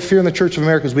before, my great fear in the Church of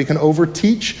America is we can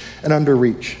overteach and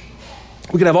underreach.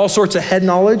 We can have all sorts of head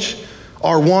knowledge,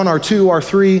 R1, R2,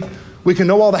 R3. We can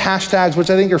know all the hashtags, which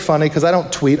I think are funny because I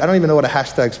don't tweet. I don't even know what a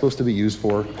hashtag is supposed to be used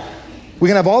for. We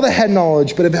can have all the head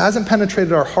knowledge, but if it hasn't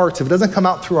penetrated our hearts, if it doesn't come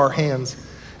out through our hands,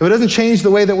 if it doesn't change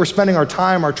the way that we're spending our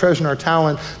time, our treasure, and our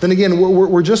talent, then again,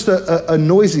 we're just a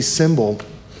noisy symbol.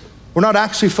 We're not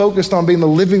actually focused on being the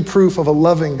living proof of a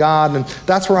loving God, and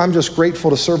that's where I'm just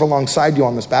grateful to serve alongside you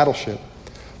on this battleship.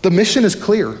 The mission is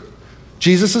clear.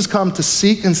 Jesus has come to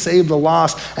seek and save the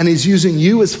lost, and he's using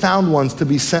you as found ones to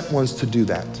be sent ones to do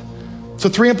that. So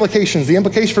 3 implications. The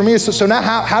implication for me is, so now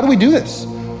how do we do this?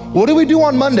 What do we do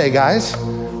on Monday, guys?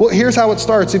 Well, here's how it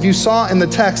starts. If you saw in the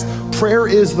text, prayer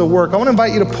is the work. I want to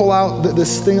invite you to pull out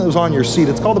this thing that was on your seat.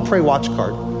 It's called the Pray Watch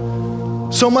card.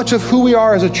 So much of who we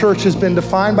are as a church has been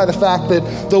defined by the fact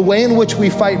that the way in which we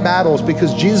fight battles,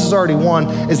 because Jesus has already won,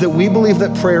 is that we believe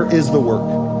that prayer is the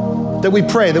work. That we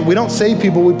pray, that we don't save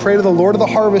people, we pray to the Lord of the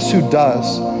harvest who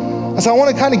does. And so I want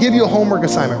to kind of give you a homework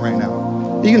assignment right now.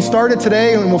 You can start it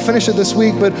today and we'll finish it this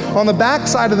week, but on the back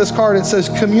side of this card, it says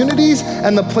communities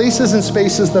and the places and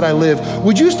spaces that I live.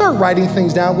 Would you start writing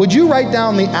things down? Would you write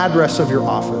down the address of your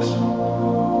office?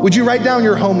 Would you write down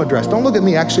your home address? Don't look at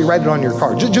me, actually write it on your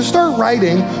card. Just start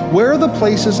writing, where are the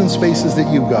places and spaces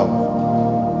that you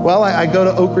go? Well, I go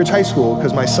to Oak Ridge High School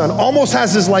because my son almost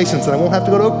has his license and I won't have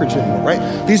to go to Oak Ridge anymore,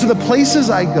 right? These are the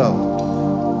places I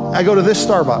go. I go to this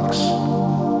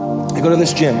Starbucks. I go to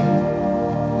this gym.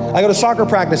 I go to soccer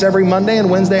practice every Monday and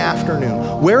Wednesday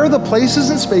afternoon. Where are the places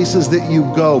and spaces that you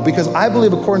go? Because I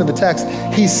believe, according to the text,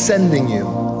 he's sending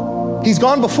you. He's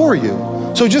gone before you.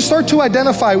 So just start to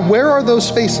identify, where are those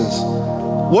spaces?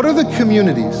 What are the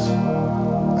communities?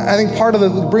 I think part of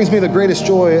it brings me the greatest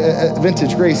joy at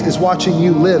Vintage Grace is watching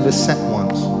you live as sent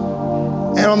ones.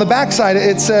 And on the backside,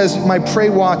 it says my Pray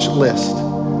Watch list.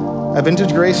 At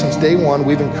Vintage Grace, since day one,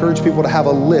 we've encouraged people to have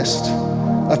a list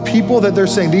of people that they're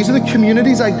saying, these are the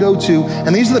communities I go to,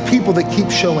 and these are the people that keep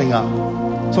showing up.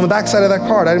 So on the backside of that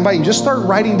card, I invite you, just start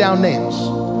writing down names.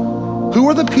 Who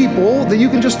are the people that you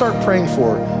can just start praying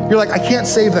for? You're like, I can't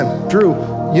save them. Drew,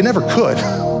 you never could,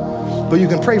 but you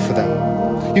can pray for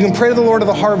them. You can pray to the Lord of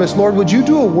the harvest. Lord, would you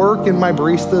do a work in my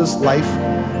barista's life?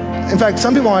 In fact,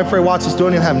 some people on my Pray Watch list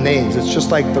don't even have names. It's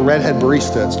just like the redhead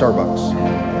barista at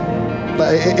Starbucks.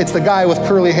 It's the guy with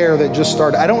curly hair that just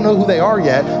started. I don't know who they are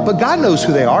yet, but God knows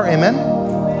who they are, amen?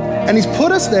 And he's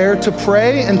put us there to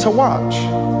pray and to watch.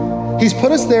 He's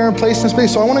put us there in place and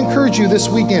space. So I want to encourage you this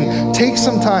weekend, take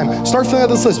some time. Start filling out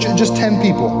this list, just 10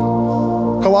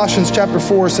 people. Colossians chapter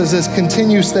 4 says this,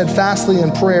 continue steadfastly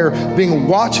in prayer, being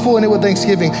watchful in it with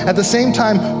thanksgiving. At the same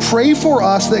time, pray for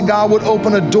us that God would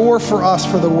open a door for us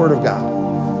for the word of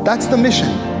God. That's the mission.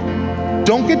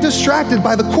 Don't get distracted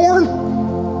by the corn.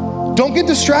 Don't get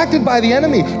distracted by the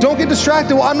enemy. Don't get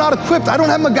distracted. Well, I'm not equipped. I don't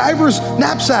have MacGyver's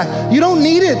knapsack. You don't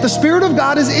need it. The Spirit of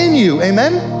God is in you.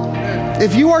 Amen?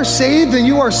 If you are saved, then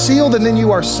you are sealed, and then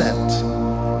you are sent.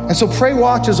 And so Pray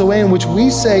Watch is a way in which we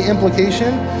say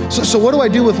implication. So what do I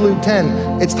do with Luke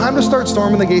 10? It's time to start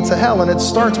storming the gates of hell. And it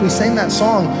starts, we sang that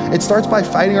song, it starts by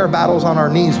fighting our battles on our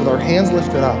knees with our hands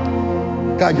lifted up.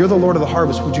 God, you're the Lord of the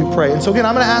harvest. Would you pray? And so again,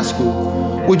 I'm going to ask you,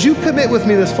 would you commit with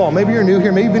me this fall? Maybe you're new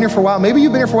here. Maybe you've been here for a while. Maybe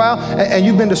you've been here for a while and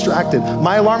you've been distracted.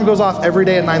 My alarm goes off every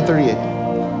day at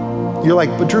 9:38. You're like,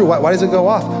 but Drew, why does it go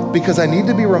off? because I need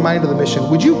to be reminded of the mission.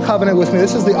 Would you covenant with me?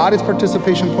 This is the audience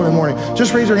participation point in the morning.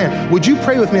 Just raise your hand. Would you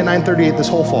pray with me at 9:38 this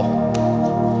whole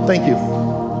fall? Thank you.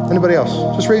 Anybody else?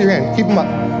 Just raise your hand. Keep them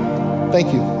up.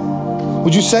 Thank you.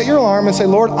 Would you set your alarm and say,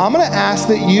 Lord, I'm going to ask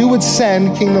that you would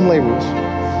send kingdom laborers.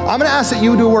 I'm going to ask that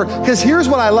you would do a work. Because here's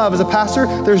what I love as a pastor.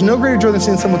 There's no greater joy than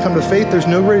seeing someone come to faith. There's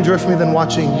no greater joy for me than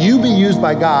watching you be used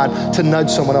by God to nudge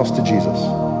someone else to Jesus.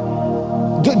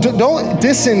 Don't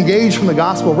disengage from the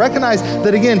gospel. Recognize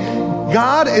that, again,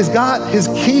 God has got his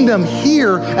kingdom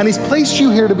here, and he's placed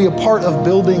you here to be a part of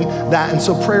building that. And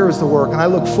so prayer is the work. And I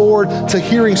look forward to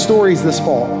hearing stories this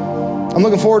fall. I'm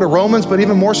looking forward to Romans, but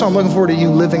even more so, I'm looking forward to you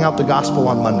living out the gospel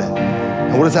on Monday.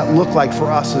 And what does that look like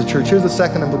for us as a church? Here's the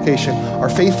second implication. Our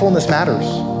faithfulness matters.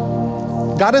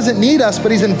 God doesn't need us,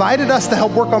 but he's invited us to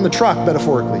help work on the truck,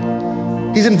 metaphorically.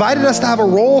 He's invited us to have a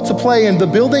role to play in the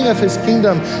building of his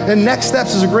kingdom. And Next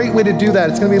Steps is a great way to do that.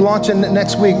 It's going to be launching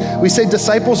next week. We say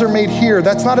disciples are made here.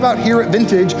 That's not about here at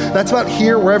Vintage. That's about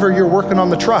here wherever you're working on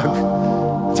the truck.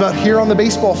 It's about here on the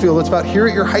baseball field. It's about here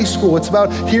at your high school. It's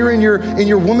about here in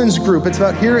your women's group. It's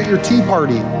about here at your tea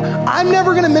party. I'm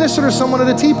never going to minister to someone at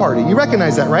a tea party. You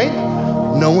recognize that, right?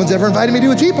 No one's ever invited me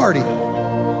to a tea party.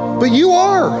 But you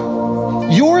are.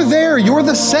 You're there. You're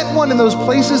the sent one in those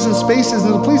places and spaces.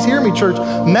 And please hear me, church.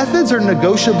 Methods are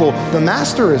negotiable. The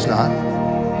master is not.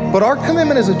 But our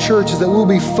commitment as a church is that we'll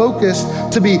be focused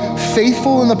to be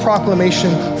faithful in the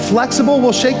proclamation, flexible,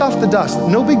 we'll shake off the dust.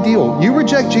 No big deal. You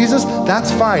reject Jesus,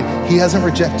 that's fine. He hasn't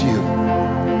rejected you.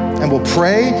 And we'll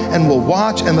pray and we'll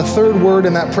watch. And the third word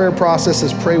in that prayer process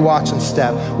is pray, watch, and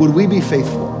step. Would we be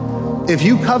faithful? If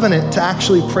you covenant to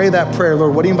actually pray that prayer,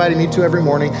 Lord, what are you inviting me to every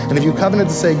morning? And if you covenant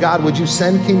to say, God, would you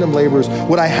send kingdom laborers?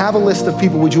 Would I have a list of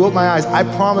people? Would you open my eyes? I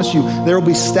promise you, there will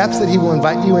be steps that he will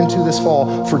invite you into this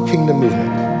fall for kingdom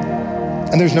movement.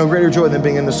 And there's no greater joy than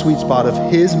being in the sweet spot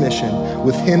of his mission,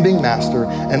 with him being master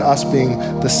and us being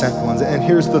the sent ones. And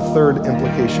here's the third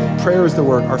implication. Prayer is the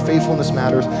work. Our faithfulness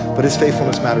matters, but his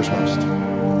faithfulness matters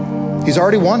most. He's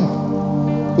already won.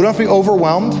 We don't have to be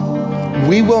overwhelmed.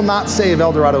 We will not save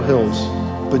El Dorado Hills,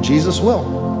 but Jesus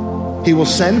will. He will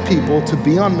send people to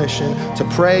be on mission, to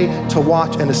pray, to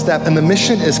watch, and to step. And the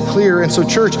mission is clear. And so,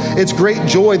 church, it's great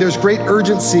joy. There's great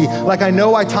urgency. Like, I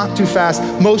know I talk too fast.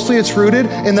 Mostly it's rooted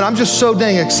in that I'm just so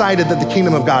dang excited that the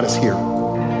kingdom of God is here.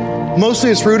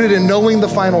 Mostly it's rooted in knowing the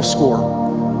final score.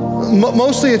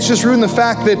 Mostly it's just rooted in the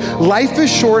fact that life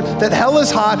is short, that hell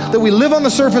is hot, that we live on the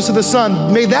surface of the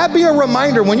sun. May that be a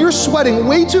reminder when you're sweating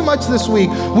way too much this week,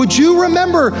 would you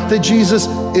remember that Jesus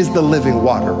is the living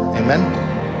water? Amen?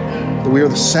 That we are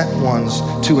the sent ones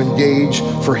to engage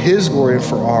for his glory and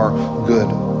for our good.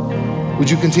 Would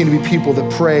you continue to be people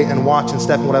that pray and watch and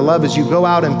step? And what I love is you go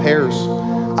out in pairs.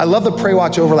 I love the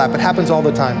pray-watch overlap. It happens all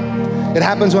the time. It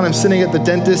happens when I'm sitting at the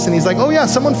dentist and he's like, oh yeah,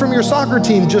 someone from your soccer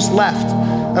team just left.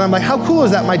 And I'm like, how cool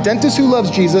is that? My dentist who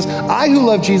loves Jesus, I who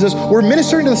love Jesus, we're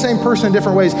ministering to the same person in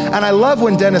different ways. And I love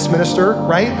when dentists minister,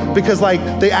 right? Because like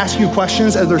they ask you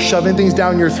questions as they're shoving things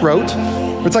down your throat.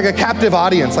 It's like a captive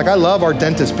audience. Like, I love our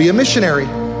dentists. Be a missionary.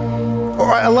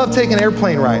 Or I love taking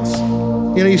airplane rides.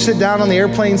 You know, you sit down on the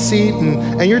airplane seat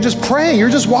and you're just praying. You're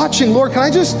just watching. Lord, can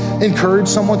I just encourage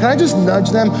someone? Can I just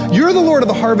nudge them? You're the Lord of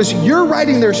the harvest. You're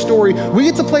writing their story. We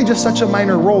get to play just such a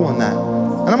minor role in that.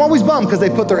 And I'm always bummed because they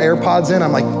put their AirPods in.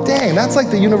 I'm like, dang, that's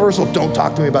like the universal don't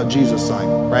talk to me about Jesus sign,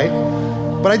 right?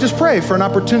 But I just pray for an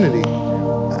opportunity.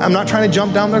 I'm not trying to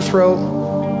jump down their throat.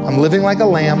 I'm living like a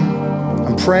lamb.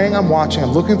 I'm praying, I'm watching,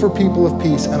 I'm looking for people of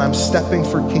peace, and I'm stepping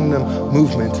for kingdom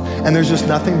movement. And there's just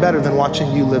nothing better than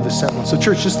watching you live as sent one. So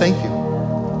church, just thank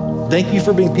you. Thank you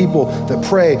for being people that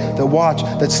pray, that watch,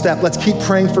 that step. Let's keep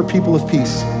praying for people of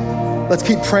peace. Let's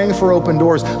keep praying for open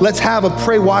doors. Let's have a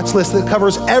pray watch list that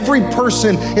covers every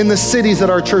person in the cities that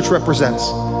our church represents.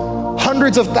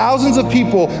 Hundreds of thousands of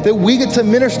people that we get to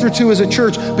minister to as a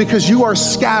church because you are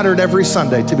scattered every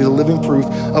Sunday to be the living proof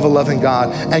of a loving God.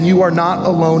 And you are not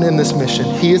alone in this mission.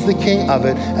 He is the king of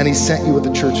it, and he sent you with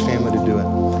the church family to do it.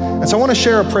 And so I want to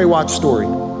share a Pray Watch story.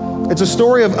 It's a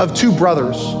story of two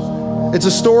brothers. It's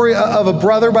a story of a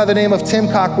brother by the name of Tim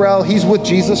Cockrell. He's with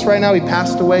Jesus right now. He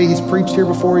passed away. He's preached here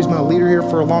before. He's been a leader here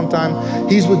for a long time.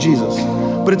 He's with Jesus.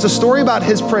 But it's a story about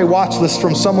his pray watch list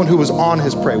from someone who was on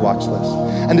his pray watch list.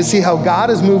 And to see how God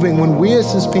is moving when we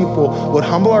as his people would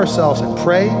humble ourselves and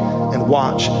pray and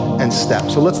watch and step.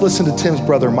 So let's listen to Tim's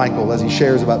brother, Michael, as he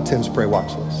shares about Tim's pray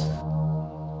watch list.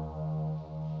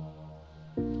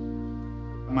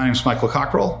 My name is Michael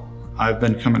Cockrell. I've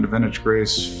been coming to Vintage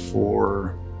Grace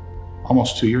for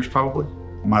almost 2 years probably.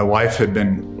 My wife had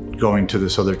been going to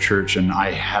this other church and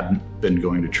I hadn't been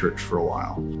going to church for a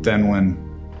while. Then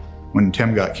when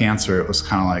Tim got cancer, it was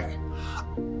kind of like,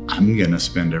 I'm going to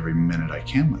spend every minute I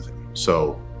can with him.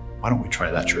 So why don't we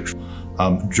try that church?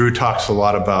 Drew talks a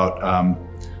lot about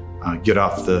get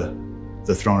off the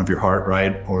throne of your heart,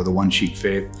 right? Or the one-cheek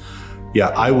faith. Yeah,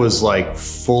 I was like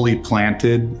fully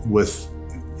planted with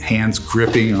hands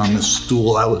gripping on the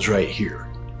stool. I was right here,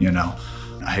 you know.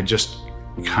 I had just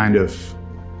kind of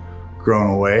grown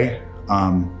away,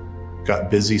 got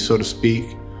busy, so to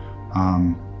speak,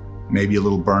 maybe a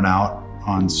little burnout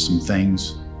on some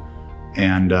things,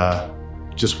 and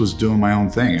just was doing my own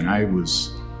thing. And I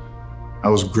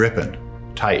was gripping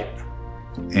tight.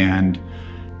 And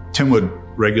Tim would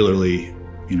regularly,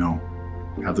 you know,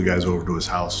 have the guys over to his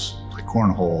house, play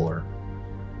cornhole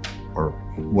or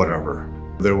whatever.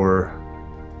 There were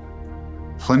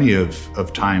plenty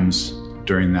of times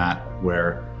during that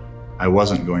where I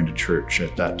wasn't going to church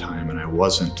at that time and I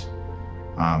wasn't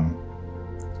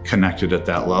connected at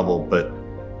that level, but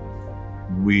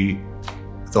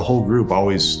the whole group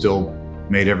always still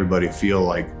made everybody feel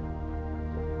like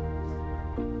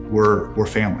we're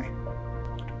family.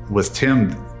 With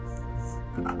Tim,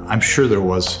 I'm sure there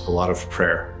was a lot of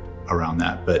prayer around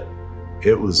that, but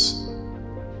it was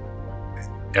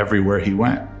everywhere he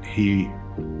went. He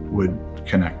would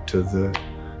connect to the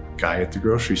guy at the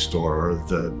grocery store or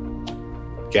the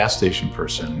gas station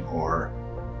person or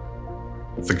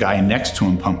the guy next to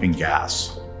him pumping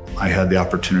gas. I had the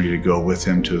opportunity to go with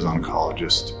him to his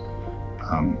oncologist,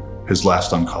 his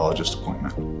last oncologist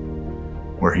appointment,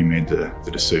 where he made the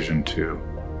decision to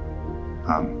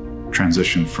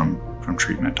transition from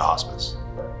treatment to hospice.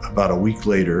 About a week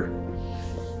later,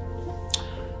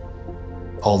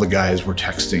 all the guys were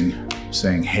texting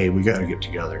saying, "Hey, we got to get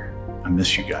together. I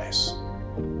miss you guys."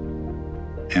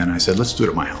 And I said, "Let's do it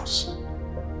at my house.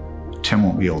 Tim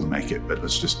won't be able to make it, but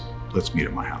let's meet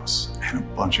at my house." And a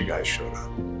bunch of guys showed up.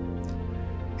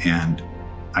 And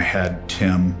I had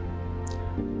Tim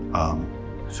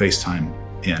FaceTime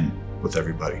in with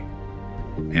everybody.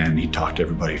 And he talked to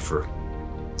everybody for,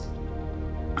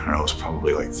 I don't know, it was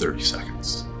probably like 30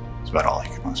 seconds. It's about all he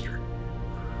could muster.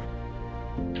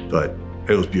 But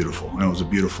it was beautiful, and it was a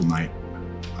beautiful night.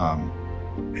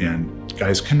 And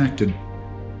guys connected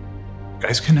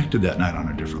that night on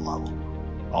a different level.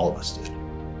 All of us did.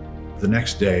 The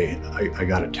next day, I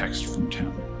got a text from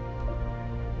Tim.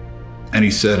 And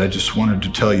he said, "I just wanted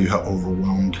to tell you how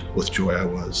overwhelmed with joy I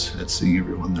was at seeing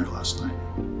everyone there last night.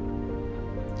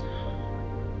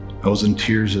 I was in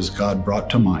tears as God brought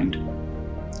to mind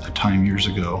a time years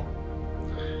ago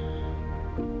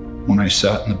when I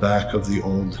sat in the back of the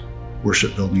old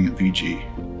worship building at VG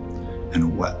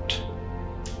and wept.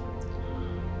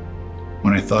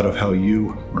 When I thought of how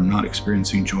you were not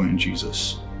experiencing joy in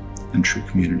Jesus and true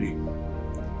community.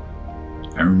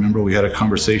 I remember we had a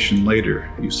conversation later.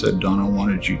 You said Donna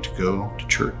wanted you to go to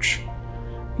church.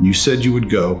 And you said you would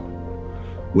go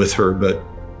with her, but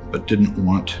didn't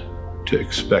want to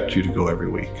expect you to go every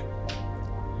week.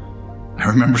 I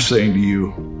remember saying to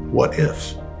you, what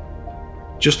if?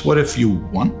 Just what if you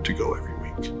want to go every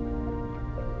week?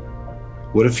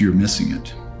 What if you're missing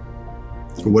it?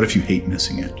 Or what if you hate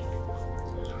missing it?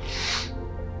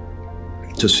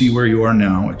 To see where you are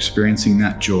now, experiencing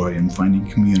that joy and finding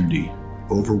community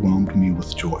overwhelmed me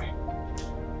with joy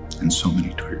and so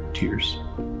many tears.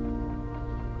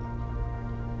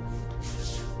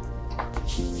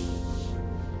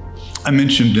 I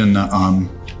mentioned in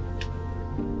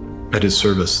at his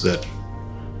service that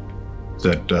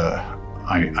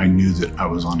I knew that I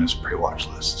was on his pray watch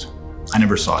list. I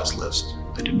never saw his list.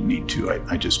 I didn't need to.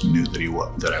 I just knew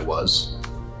that I was,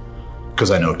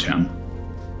 because I know Tim,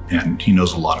 and he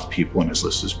knows a lot of people, and his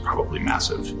list is probably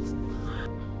massive.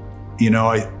 You know,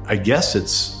 I guess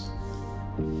it's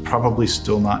probably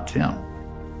still not Tim.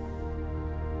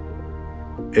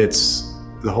 It's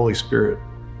the Holy Spirit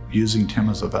using Tim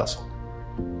as a vessel.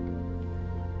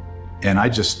 And I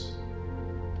just,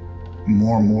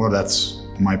 more and more, that's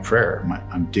my prayer.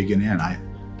 I'm digging in.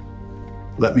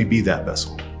 Let me be that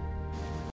vessel.